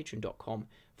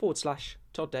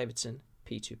www.patreon.com/Todd Davidson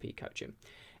P2P Coaching.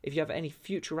 If you have any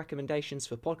future recommendations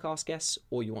for podcast guests,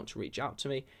 or you want to reach out to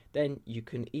me, then you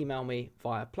can email me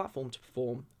via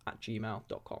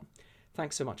platformtoperform@gmail.com.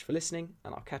 Thanks so much for listening,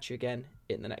 and I'll catch you again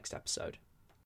in the next episode.